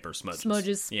paper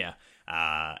smudges. Yeah.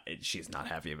 She's not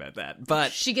happy about that.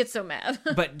 But she gets so mad.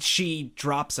 But she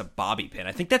drops a bobby pin.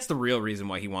 I think that's the real reason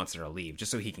why he wants her to leave, just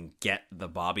so he can get the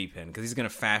bobby pin, because he's going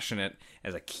to fashion it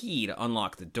as a key to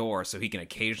unlock the door so he can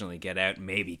occasionally get out and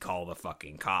maybe call the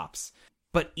fucking cops.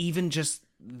 But even just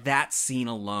that scene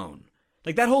alone,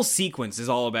 like, that whole sequence is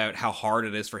all about how hard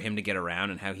it is for him to get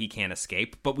around and how he can't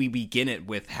escape, but we begin it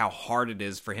with how hard it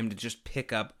is for him to just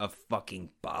pick up a fucking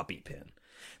bobby pin.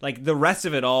 Like, the rest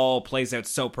of it all plays out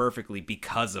so perfectly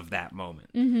because of that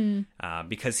moment.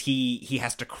 Because he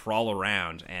has to crawl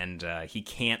around, and he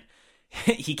can't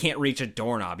reach a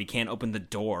doorknob. He can't open the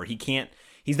door.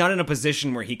 He's not in a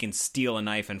position where he can steal a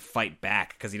knife and fight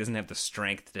back because he doesn't have the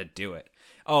strength to do it.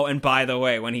 Oh, and by the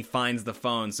way, when he finds the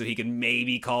phone so he can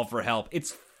maybe call for help,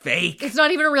 it's fake. It's not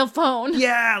even a real phone.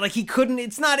 Yeah, like he couldn't,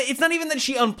 it's not even that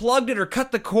she unplugged it or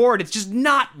cut the cord. It's just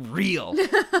not real.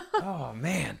 Oh,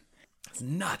 man. It's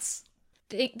nuts.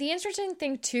 The interesting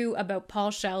thing, too, about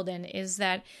Paul Sheldon is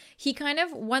that he kind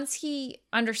of, once he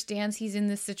understands he's in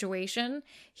this situation,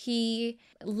 he,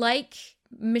 like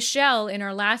Michelle in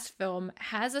our last film,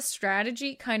 has a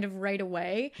strategy kind of right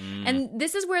away. And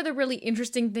this is where the really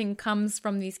interesting thing comes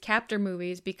from these captor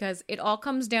movies, because it all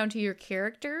comes down to your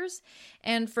characters.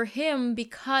 And for him,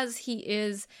 because he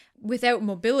is without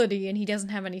mobility and he doesn't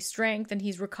have any strength and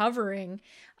he's recovering,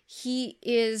 he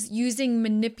is using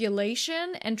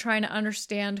manipulation and trying to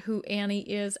understand who Annie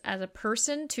is as a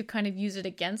person to kind of use it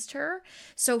against her.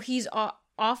 So he's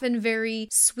often very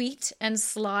sweet and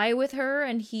sly with her,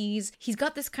 and he's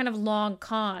got this kind of long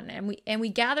con, and we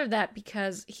gather that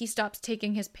because he stops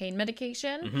taking his pain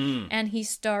medication and he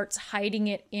starts hiding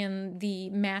it in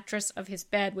the mattress of his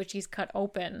bed, which he's cut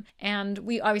open, and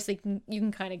we obviously you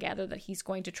can kind of gather that he's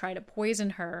going to try to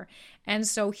poison her. And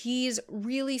so he's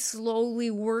really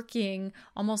slowly working,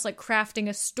 almost like crafting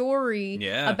a story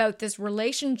about this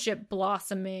relationship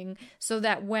blossoming, so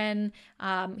that when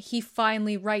he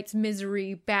finally writes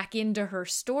Misery back into her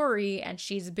story and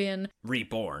she's been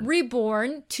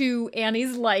reborn to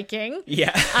Annie's liking,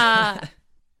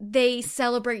 they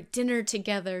celebrate dinner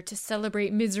together to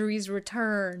celebrate Misery's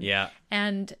return. Yeah.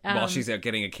 And while she's out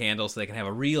getting a candle so they can have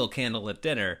a real candlelit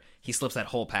dinner, he slips that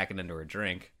whole packet into her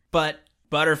drink. But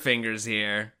Butterfingers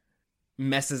here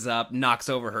messes up, knocks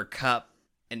over her cup,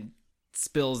 and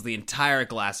spills the entire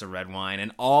glass of red wine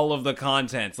and all of the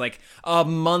contents, like a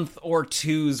month or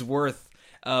two's worth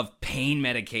of pain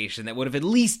medication that would have at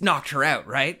least knocked her out,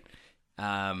 right?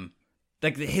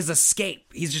 Like his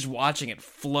escape, he's just watching it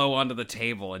flow onto the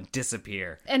table and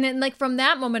disappear. And then, like, from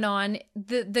that moment on,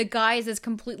 the guise is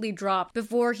completely dropped.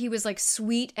 Before, he was like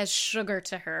sweet as sugar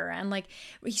to her, and like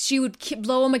she would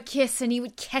blow him a kiss and he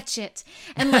would catch it,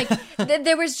 and like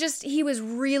there was just, he was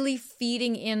really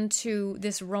feeding into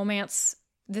this romantic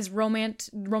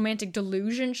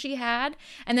delusion she had.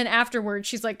 And then afterwards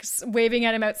she's like waving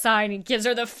at him outside and he gives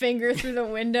her the finger through the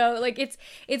window. Like it's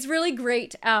really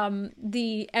great,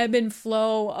 the ebb and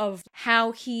flow of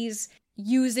how he's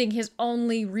using his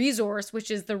only resource,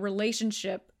 which is the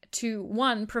relationship, to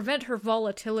one, prevent her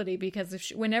volatility,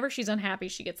 because whenever she's unhappy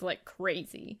she gets like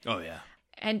crazy. Oh yeah.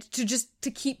 And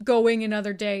to keep going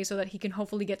another day so that he can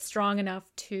hopefully get strong enough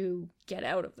to get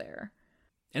out of there.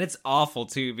 And it's awful,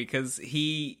 too, because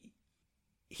he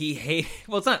hated...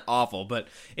 Well, it's not awful, but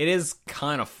it is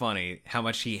kind of funny how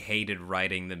much he hated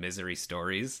writing the Misery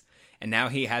stories. And now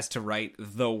he has to write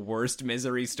the worst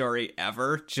Misery story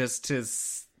ever just to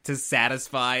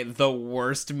satisfy the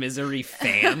worst Misery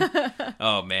fan.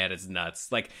 Oh, man, it's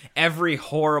nuts. Like, every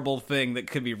horrible thing that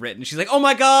could be written, she's like, oh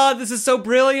my god, this is so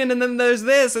brilliant, and then there's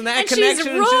this, and that and connection.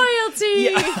 She's royalty!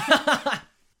 Yeah.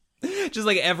 Just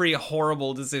like every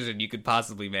horrible decision you could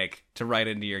possibly make to write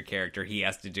into your character, he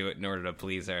has to do it in order to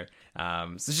please her.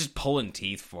 So it's just pulling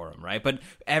teeth for him, right? But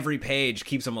every page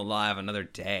keeps him alive another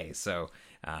day. So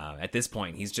at this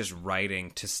point, he's just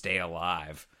writing to stay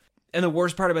alive. And the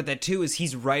worst part about that, too, is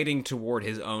he's writing toward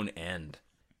his own end.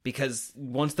 Because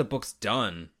once the book's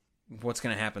done, what's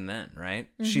going to happen then, right?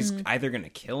 Mm-hmm. She's either going to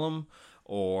kill him,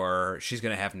 or she's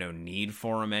going to have no need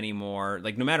for him anymore.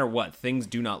 Like, no matter what, things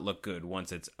do not look good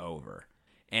once it's over.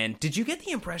 And did you get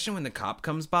the impression when the cop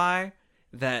comes by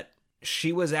that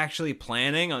she was actually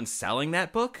planning on selling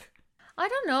that book? I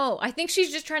don't know. I think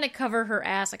she's just trying to cover her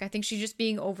ass. Like, I think she's just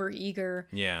being overeager.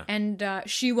 Yeah. And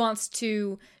she wants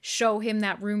to show him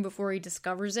that room before he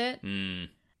discovers it.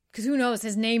 Because who knows,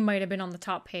 his name might have been on the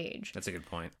top page. That's a good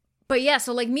point. But yeah,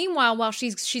 so like meanwhile, while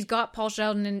she's got Paul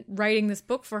Sheldon and writing this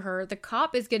book for her, the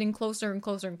cop is getting closer and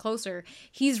closer and closer.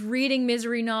 He's reading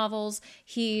Misery novels.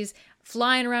 He's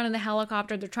flying around in the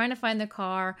helicopter. They're trying to find the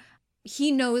car.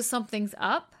 He knows something's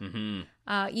up,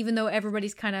 even though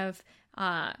everybody's kind of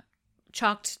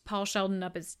chalked Paul Sheldon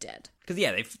up as dead. Because,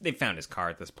 yeah, they've found his car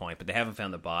at this point, but they haven't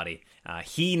found the body.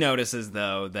 He notices,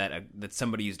 though, that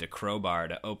somebody used a crowbar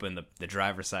to open the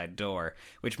driver's side door,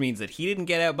 which means that he didn't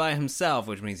get out by himself,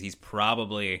 which means he's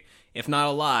probably, if not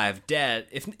alive, dead.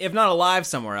 If not alive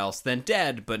somewhere else, then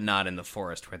dead, but not in the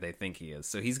forest where they think he is.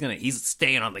 So he's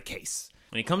staying on the case.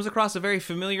 And he comes across a very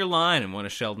familiar line in one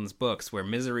of Sheldon's books where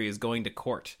Misery is going to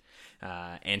court.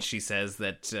 And she says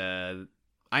that,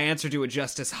 I answer to a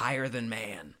justice higher than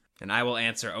man, and I will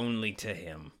answer only to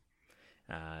him.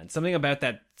 And something about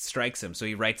that strikes him, so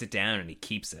he writes it down and he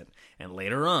keeps it. And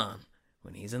later on,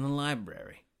 when he's in the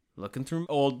library, looking through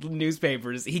old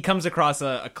newspapers, he comes across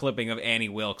a clipping of Annie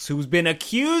Wilkes, who's been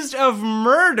accused of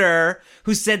murder,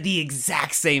 who said the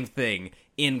exact same thing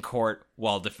in court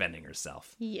while defending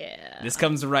herself. Yeah. This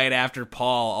comes right after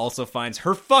Paul also finds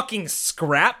her fucking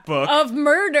scrapbook of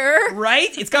murder.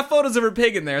 Right? It's got photos of her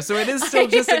pig in there, so it is still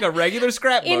just like a regular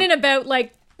scrapbook. In and about,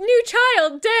 like, new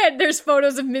child dead. There's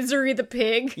photos of Misery the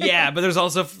pig. Yeah, but there's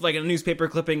also like a newspaper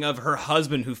clipping of her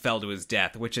husband who fell to his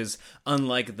death, which is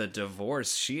unlike the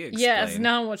divorce she explained. Yeah, it's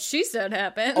not what she said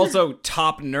happened. Also,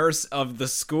 top nurse of the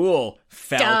school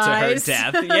fell to her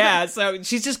death. Yeah, so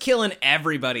she's just killing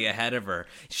everybody ahead of her.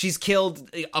 She's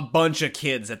killed a bunch of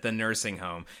kids at the nursing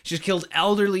home. She's killed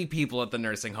elderly people at the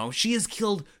nursing home. She has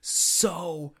killed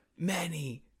so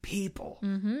many people.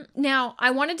 Mm-hmm. Now, I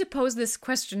wanted to pose this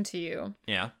question to you.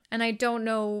 Yeah. And I don't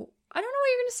know what you're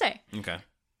going to say. Okay.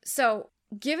 So,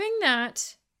 Giving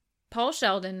that Paul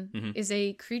Sheldon is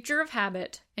a creature of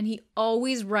habit, and he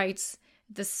always writes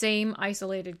the same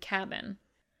isolated cabin.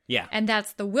 Yeah. And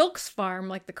that's the Wilkes farm,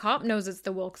 like the cop knows it's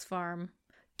the Wilkes farm.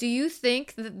 Do you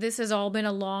think that this has all been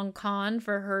a long con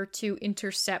for her to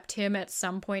intercept him at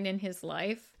some point in his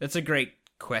life? That's a great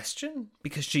question,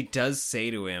 because she does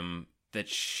say to him that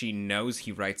she knows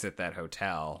he writes at that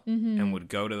hotel and would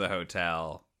go to the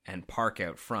hotel and park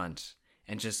out front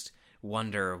and just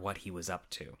wonder what he was up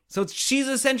to. So she's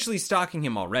essentially stalking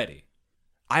him already.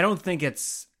 I don't think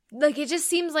it's... Like, it just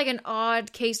seems like an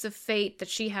odd case of fate that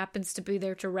she happens to be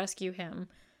there to rescue him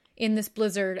in this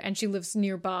blizzard and she lives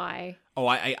nearby. Oh,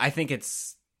 I think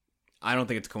it's... I don't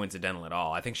think it's coincidental at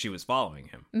all. I think she was following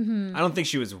him. Mm-hmm. I don't think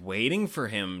she was waiting for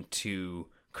him to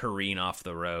careen off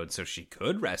the road so she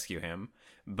could rescue him,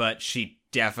 but she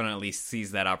definitely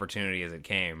sees that opportunity as it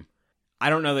came. I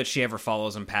don't know that she ever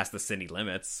follows him past the city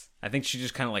limits. I think she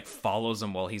just kind of like follows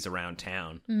him while he's around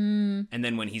town. Mm. And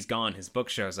then when he's gone, his book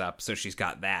shows up, so she's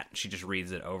got that. She just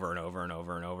reads it over and over and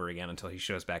over and over again until he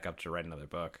shows back up to write another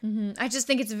book. Mm-hmm. I just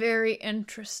think it's very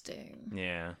interesting.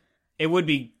 Yeah. It would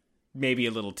be maybe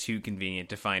a little too convenient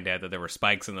to find out that there were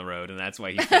spikes in the road and that's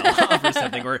why he fell off or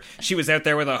something, or she was out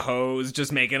there with a hose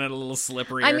just making it a little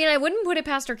slipperier. I mean, I wouldn't put it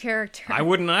past her character. I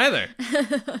wouldn't either.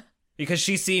 Because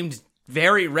she seemed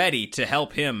very ready to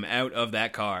help him out of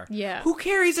that car. Yeah. Who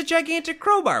carries a gigantic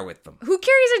crowbar with them? Who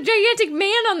carries a gigantic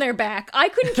man on their back? I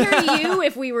couldn't carry you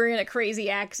if we were in a crazy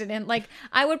accident. Like,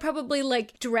 I would probably,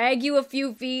 like, drag you a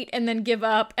few feet and then give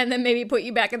up and then maybe put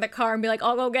you back in the car and be like,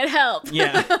 I'll go get help.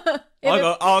 Yeah.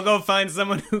 I'll go find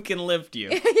someone who can lift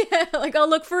you. Yeah, like, I'll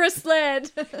look for a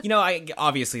sled. You know,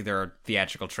 obviously there are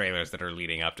theatrical trailers that are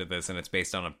leading up to this, and it's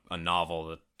based on a novel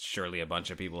that surely a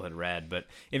bunch of people had read. But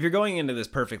if you're going into this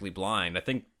perfectly blind, I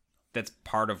think that's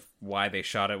part of why they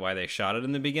shot it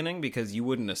in the beginning, because you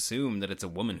wouldn't assume that it's a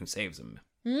woman who saves him.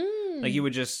 Like, you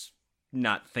would just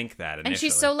not think that initially. And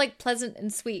she's so, like, pleasant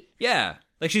and sweet. Yeah.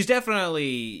 Like, she's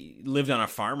definitely lived on a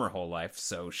farm her whole life,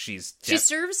 so she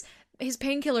serves his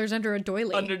painkillers under a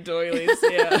doily. Under doilies,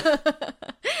 yeah.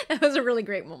 That was a really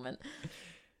great moment.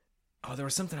 Oh, there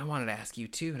was something I wanted to ask you,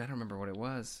 too, and I don't remember what it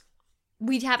was.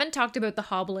 We haven't talked about the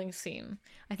hobbling scene.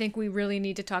 I think we really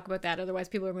need to talk about that, otherwise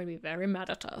people are going to be very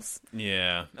mad at us.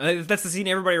 Yeah. That's the scene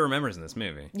everybody remembers in this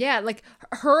movie. Yeah, like,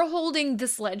 her holding the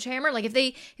sledgehammer. Like, if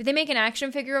they make an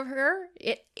action figure of her,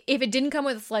 if it didn't come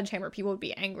with a sledgehammer, people would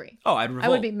be angry. Oh, I'd revolt. I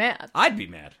would be mad. I'd be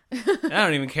mad. I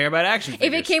don't even care about action figures.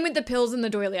 If it came with the pills and the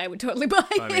doily, I would totally buy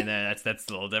it. I mean, that's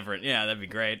a little different. Yeah, that'd be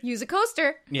great. Use a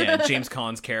coaster. Yeah, James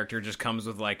Caan's character just comes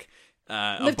with, like...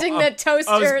 lifting the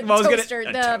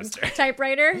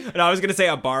typewriter. And I was going to say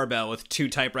a barbell with 2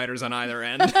 typewriters on either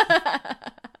end.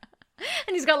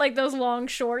 And he's got, like, those long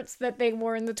shorts that they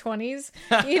wore in the 20s.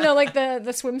 You know, like the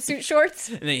swimsuit shorts.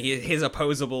 And then his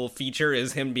opposable feature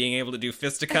is him being able to do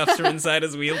fisticuffs from inside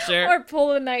his wheelchair. Or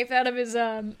pull a knife out of his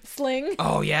sling.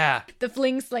 Oh, yeah. The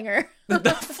fling slinger.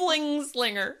 The fling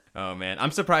slinger. Oh, man.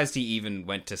 I'm surprised he even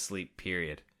went to sleep,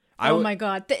 period. My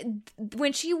God.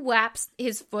 When she whaps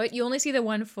his foot, you only see the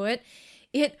one foot.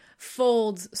 It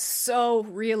folds so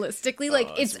realistically.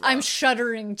 Like, I'm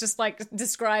shuddering just, like,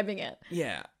 describing it.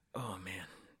 Yeah. Oh, man.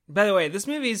 By the way, this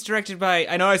movie is directed by,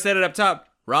 I know I said it up top,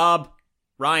 Rob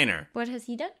Reiner. What has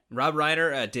he done? Rob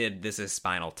Reiner did This Is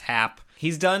Spinal Tap.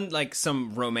 He's done, like,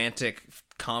 some romantic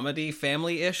comedy,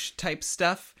 family-ish type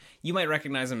stuff. You might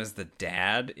recognize him as the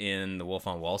dad in The Wolf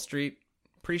on Wall Street.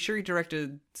 Pretty sure he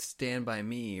directed Stand By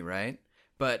Me, right?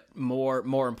 But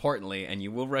more importantly, and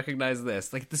you will recognize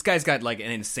this, like, this guy's got, like,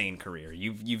 an insane career.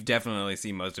 You've definitely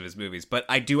seen most of his movies, but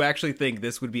I do actually think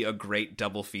this would be a great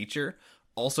double feature,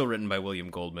 also written by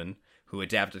William Goldman, who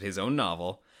adapted his own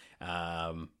novel,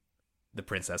 The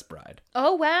Princess Bride.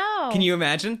 Oh, wow. Can you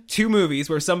imagine? 2 movies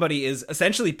where somebody is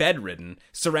essentially bedridden,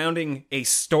 surrounding a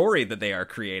story that they are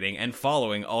creating and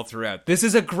following all throughout. This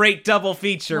is a great double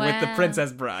feature with The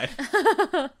Princess Bride.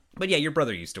 But yeah, your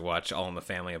brother used to watch All in the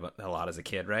Family a lot as a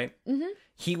kid, right? Mm-hmm.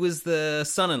 He was the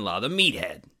son-in-law, the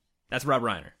meathead. That's Rob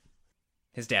Reiner.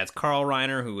 His dad's Carl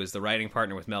Reiner, who was the writing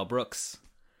partner with Mel Brooks.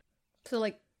 So,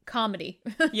 like, comedy.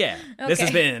 Yeah. Okay. This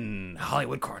has been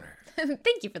Hollywood Corner.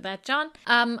 Thank you for that, John.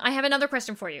 I have another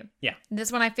question for you. Yeah.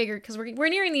 This one I figured, because we're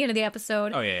nearing the end of the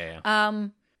episode. Oh, yeah.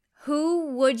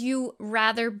 Who would you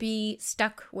rather be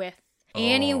stuck with?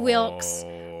 Annie Wilkes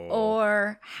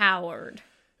or Howard?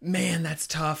 Man, that's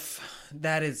tough.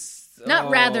 That is...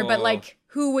 Not rather, but, like,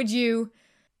 who would you...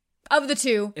 Of the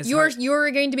two,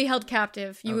 you're going to be held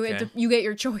captive. You get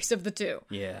your choice of the two.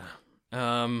 Yeah.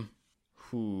 That's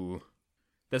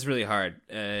really hard.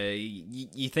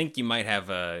 You think you might have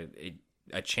a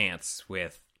chance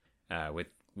with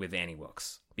with Annie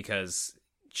Wilkes because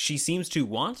she seems to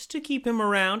want to keep him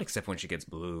around, except when she gets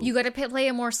blue. You got to play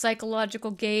a more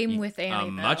psychological game with Annie.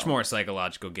 A much more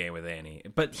psychological game with Annie.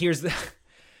 But here's the...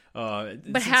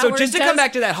 but so just to come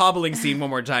back to that hobbling scene one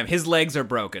more time, his legs are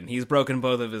broken. He's broken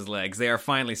both of his legs. They are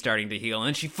finally starting to heal, and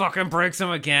then she fucking breaks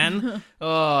them again.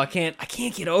 I can't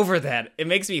get over that. It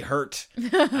makes me hurt.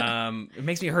 It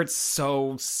makes me hurt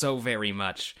so very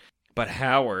much. But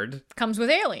Howard comes with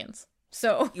aliens.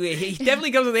 So he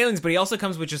definitely comes with aliens, but he also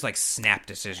comes with just like snap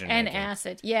decision and making.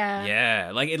 acid. Yeah.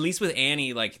 Yeah, like at least with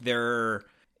Annie, like there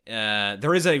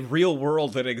is a real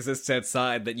world that exists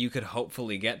outside that you could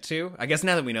hopefully get to. I guess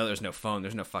now that we know there's no phone,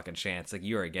 there's no fucking chance. Like,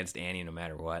 you are against Annie no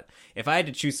matter what. If I had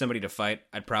to choose somebody to fight,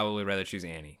 I'd probably rather choose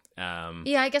Annie.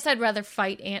 Yeah, I guess I'd rather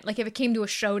fight like if it came to a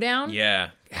showdown.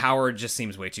 Yeah, Howard just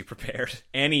seems way too prepared.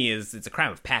 Annie it's a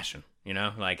crime of passion, you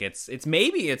know? Like it's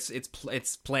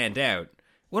planned out.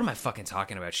 What am I fucking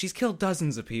talking about? She's killed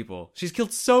dozens of people. She's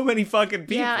killed so many fucking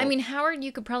people. Yeah, I mean, Howard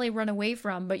you could probably run away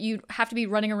from, but you'd have to be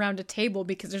running around a table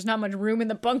because there's not much room in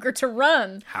the bunker to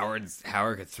run. Howard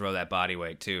could throw that body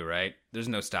weight too, right? There's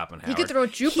no stopping Howard. He could throw a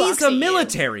jukebox. He's a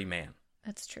military man.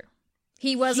 That's true.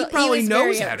 He was probably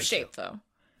knows very how out to of shape, though.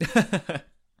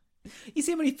 You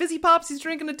see how many fizzy pops he's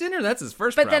drinking at dinner? That's his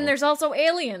first But problem. then there's also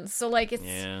aliens, so like it's...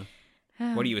 Yeah.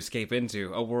 What do you escape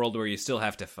into? A world where you still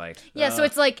have to fight. Yeah, so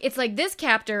it's like this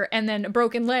captor and then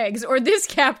broken legs, or this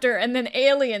captor and then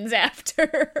aliens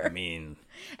after. I mean...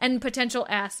 and potential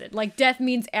acid. Like, death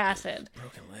means acid.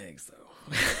 Broken legs,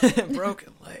 though.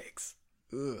 Broken legs.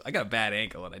 Ugh. I got a bad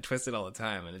ankle and I twist it all the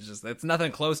time, and it's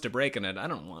nothing close to breaking it. I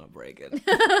don't want to break it.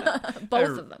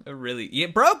 Both of them. Yeah,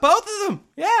 broke both of them.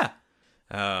 Yeah.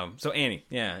 So Annie,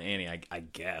 I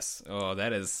guess. Oh,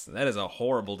 that is a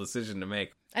horrible decision to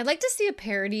make. I'd like to see a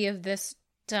parody of this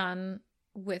done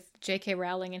with J.K.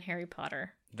 Rowling and Harry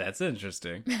Potter. That's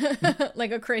interesting.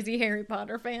 Like a crazy Harry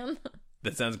Potter fan.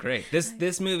 That sounds great.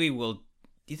 This movie will... Do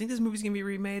you think this movie's going to be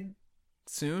remade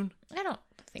soon? I don't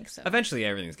think so. Eventually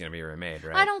everything's going to be remade,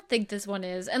 right? I don't think this one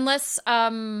is. Unless,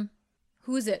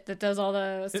 who is it that does all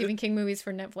the Stephen King movies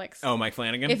for Netflix? Oh, Mike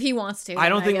Flanagan? If he wants to. I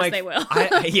don't think Mike... they will.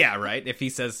 Yeah, right? If he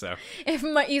says so. He's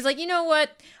like, you know what?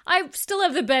 I still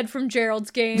have the bed from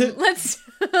Gerald's Game. Let's...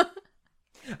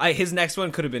 His next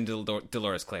one could have been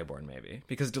Dolores Claiborne, maybe.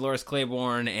 Because Dolores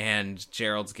Claiborne and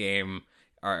Gerald's Game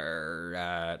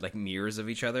are like mirrors of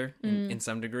each other in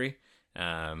some degree.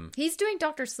 He's doing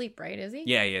Dr. Sleep, right? Is he?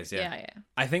 Yeah, he is, yeah. Yeah.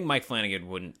 I think Mike Flanagan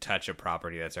wouldn't touch a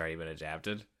property that's already been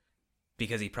adapted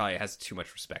because he probably has too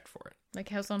much respect for it. Like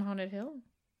House on Haunted Hill?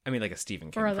 I mean, like a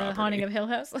Stephen King or property. The Haunting of Hill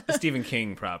House? A Stephen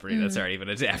King property that's already been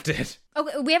adapted.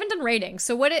 Okay, we haven't done ratings.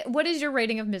 So what is your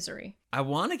rating of Misery? I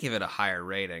want to give it a higher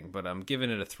rating, but I'm giving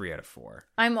it a 3 out of 4.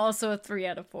 I'm also a 3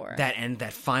 out of 4.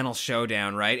 That final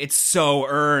showdown, right? It's so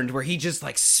earned, where he just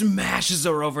like smashes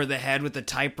her over the head with the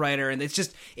typewriter, and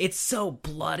it's so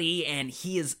bloody, and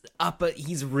he's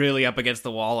really up against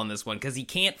the wall on this one because he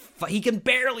he can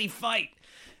barely fight.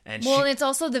 And it's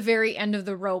also the very end of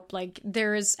the rope. Like,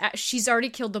 she's already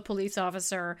killed the police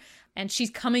officer, and she's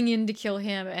coming in to kill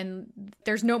him, and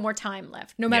there's no more time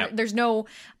left. No matter, There's no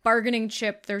bargaining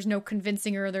chip, there's no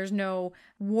convincing her, there's no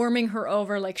warming her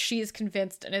over. Like, she is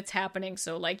convinced, and it's happening.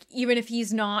 So, like, even if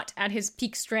he's not at his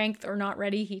peak strength or not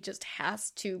ready, he just has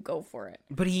to go for it.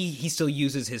 But he still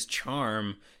uses his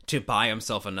charm to buy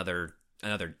himself another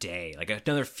day, like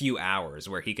another few hours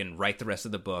where he can write the rest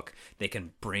of the book, they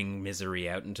can bring Misery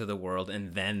out into the world,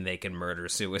 and then they can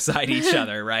murder-suicide each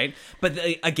other, right? But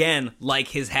again, like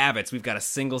his habits, we've got a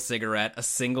single cigarette, a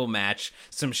single match,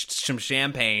 some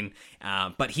champagne,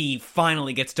 but he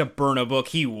finally gets to burn a book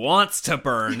he wants to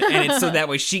burn, and it's so that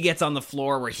way she gets on the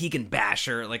floor where he can bash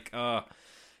her. Like,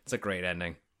 it's a great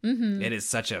ending. Mm-hmm. It is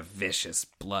such a vicious,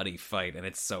 bloody fight, and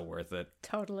it's so worth it.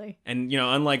 Totally. And,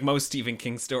 unlike most Stephen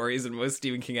King stories and most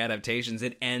Stephen King adaptations,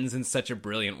 it ends in such a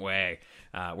brilliant way,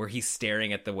 where he's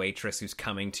staring at the waitress who's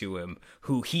coming to him,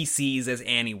 who he sees as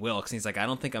Annie Wilkes, and he's like, I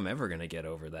don't think I'm ever going to get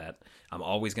over that. I'm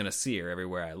always going to see her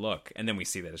everywhere I look. And then we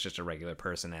see that it's just a regular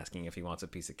person asking if he wants a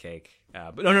piece of cake.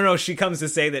 But no, she comes to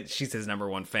say that she's his number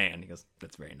one fan. He goes,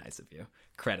 that's very nice of you.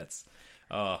 Credits.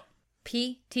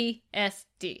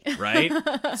 PTSD. Right?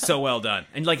 So well done.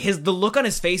 And like the look on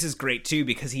his face is great too,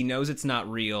 because he knows it's not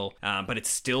real, but it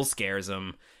still scares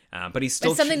him. But he's still...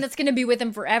 It's something that's going to be with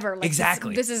him forever. Like,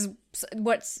 exactly. This is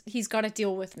what he's got to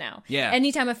deal with now. Yeah.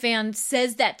 Anytime a fan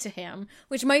says that to him,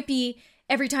 which might be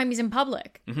every time he's in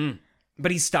public. Mm-hmm.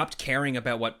 But he's stopped caring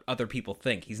about what other people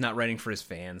think. He's not writing for his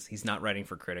fans. He's not writing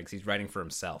for critics. He's writing for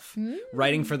himself.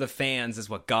 Writing for the fans is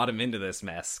what got him into this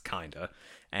mess, kinda.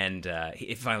 And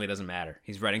it finally doesn't matter.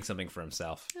 He's writing something for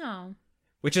himself. Oh.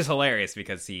 Which is hilarious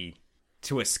because he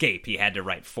to escape, he had to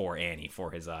write for Annie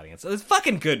for his audience. So it's a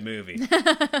fucking good movie.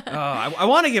 I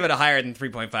want to give it a higher than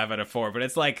 3.5 out of 4, but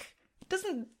it's like, it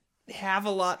doesn't have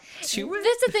a lot to it.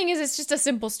 That's the thing, is it's just a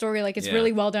simple story. Like, it's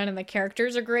really well done and the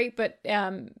characters are great, but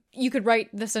you could write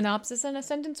the synopsis in a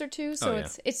sentence or two, so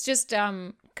it's just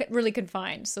really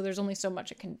confined, so there's only so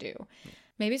much it can do.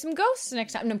 Maybe some ghosts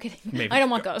next time. No, I'm kidding. Maybe. I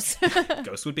don't want ghosts.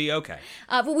 Ghosts would be okay.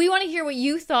 But we want to hear what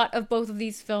you thought of both of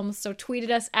these films, so tweet at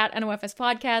us at NOFS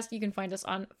Podcast. You can find us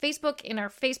on Facebook in our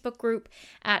Facebook group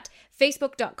at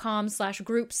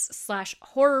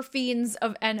facebook.com/groups/horror fiends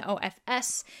of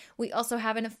NOFS. We also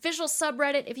have an official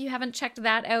subreddit. If you haven't checked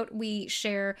that out, we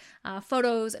share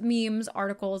photos, memes,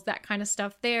 articles, that kind of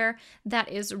stuff there. That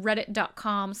is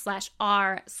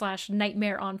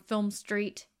reddit.com/r/nightmare on Film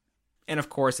Street. And of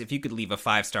course, if you could leave a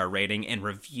 5-star rating and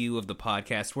review of the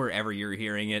podcast wherever you're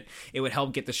hearing it, it would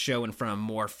help get the show in front of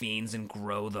more fiends and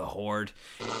grow the horde.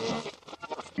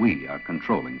 We are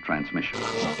controlling transmission.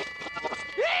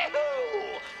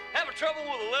 Yee-hoo! Having trouble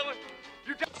with a liver?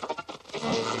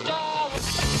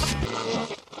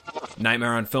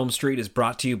 Nightmare on Film Street is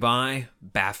brought to you by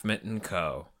Baphomet &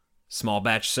 Co. Small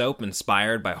batch soap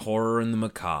inspired by horror and the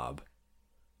macabre.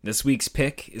 This week's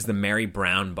pick is the Mary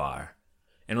Brown Bar.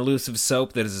 An elusive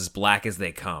soap that is as black as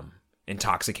they come,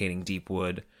 intoxicating deep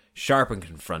wood, sharp and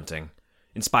confronting,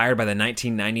 inspired by the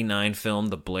 1999 film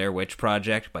The Blair Witch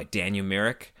Project by Daniel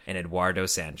Myrick and Eduardo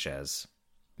Sanchez.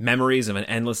 Memories of an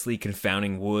endlessly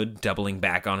confounding wood doubling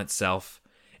back on itself,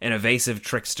 an evasive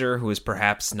trickster who is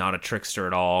perhaps not a trickster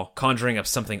at all, conjuring up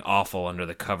something awful under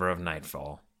the cover of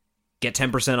nightfall. Get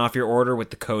 10% off your order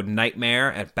with the code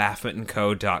NIGHTMARE at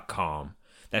baphometandco.com.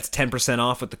 That's 10%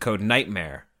 off with the code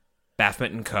NIGHTMARE.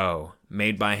 Baphomet & Co.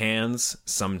 Made by hands,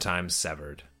 sometimes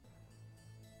severed.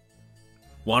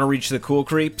 Want to reach the cool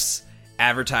creeps?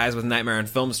 Advertise with Nightmare on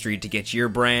Film Street to get your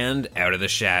brand out of the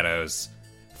shadows.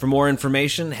 For more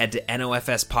information, head to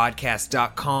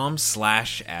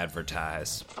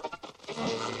nofspodcast.com/advertise.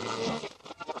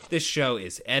 This show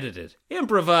is edited,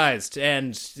 improvised,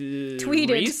 and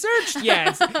tweeted. Researched?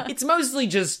 Yeah, it's mostly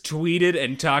just tweeted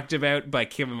and talked about by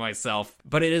Kim and myself,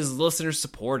 but it is listener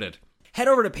supported. Head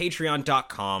over to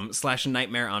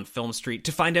patreon.com/Nightmare on Film Street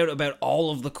to find out about all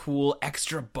of the cool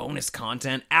extra bonus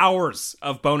content, hours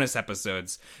of bonus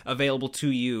episodes available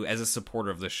to you as a supporter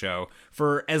of the show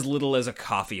for as little as a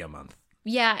coffee a month.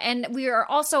 Yeah, and we are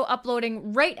also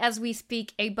uploading right as we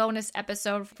speak a bonus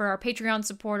episode for our Patreon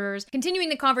supporters. Continuing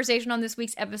the conversation on this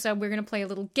week's episode, we're going to play a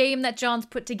little game that John's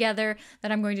put together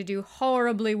that I'm going to do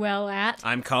horribly well at.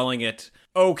 I'm calling it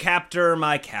Oh Captor,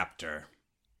 My Captor.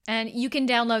 And you can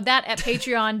download that at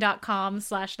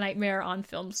patreon.com/Nightmare on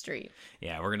Film Street.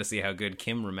 Yeah, we're going to see how good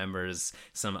Kim remembers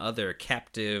some other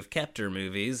captor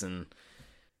movies. And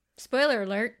spoiler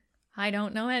alert, I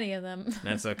don't know any of them.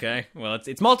 That's okay. Well,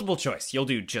 it's multiple choice. You'll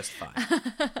do just fine.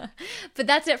 But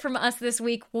that's it from us this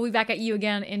week. We'll be back at you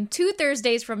again in 2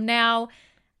 Thursdays from now.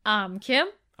 I'm Kim.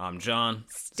 I'm John.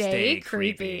 Stay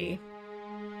creepy.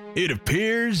 It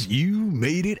appears you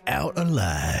made it out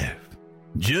alive.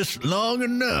 Just long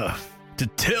enough to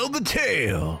tell the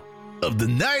tale of the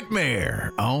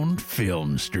Nightmare on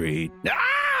Film Street.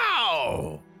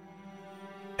 Ow!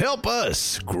 Help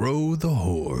us grow the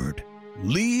horde.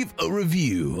 Leave a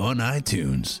review on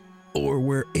iTunes or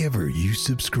wherever you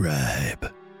subscribe.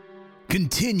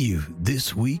 Continue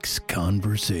this week's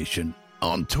conversation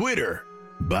on Twitter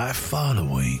by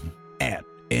following at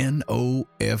NOFS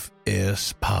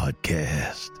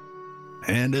Podcast.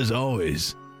 And as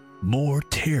always, more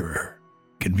terror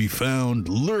can be found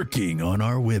lurking on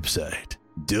our website,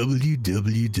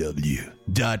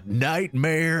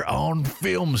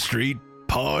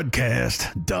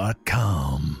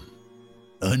 www.nightmareonfilmstreetpodcast.com.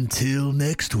 Until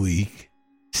next week,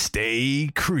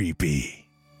 stay creepy,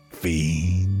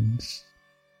 fiends.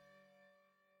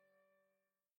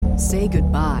 Say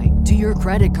goodbye to your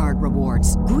credit card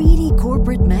rewards. Greedy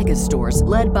corporate mega stores,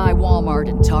 led by Walmart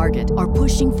and Target, are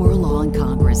pushing for a law in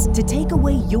Congress to take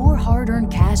away your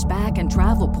hard-earned cash back and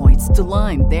travel points to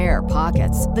line their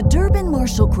pockets. The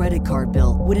Durbin-Marshall credit card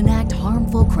bill would enact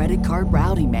harmful credit card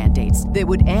routing mandates that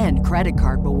would end credit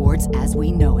card rewards as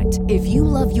we know it. If you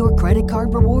love your credit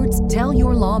card rewards, tell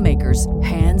your lawmakers,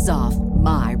 hands off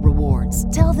my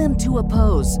rewards. Tell them to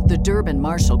oppose the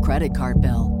Durbin-Marshall credit card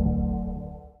bill.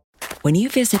 When you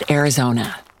visit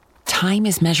Arizona, time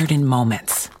is measured in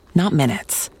moments, not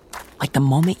minutes. Like the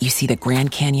moment you see the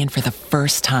Grand Canyon for the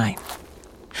first time.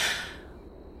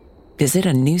 Visit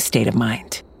a new state of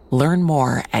mind. Learn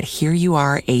more at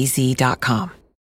hereyouareaz.com.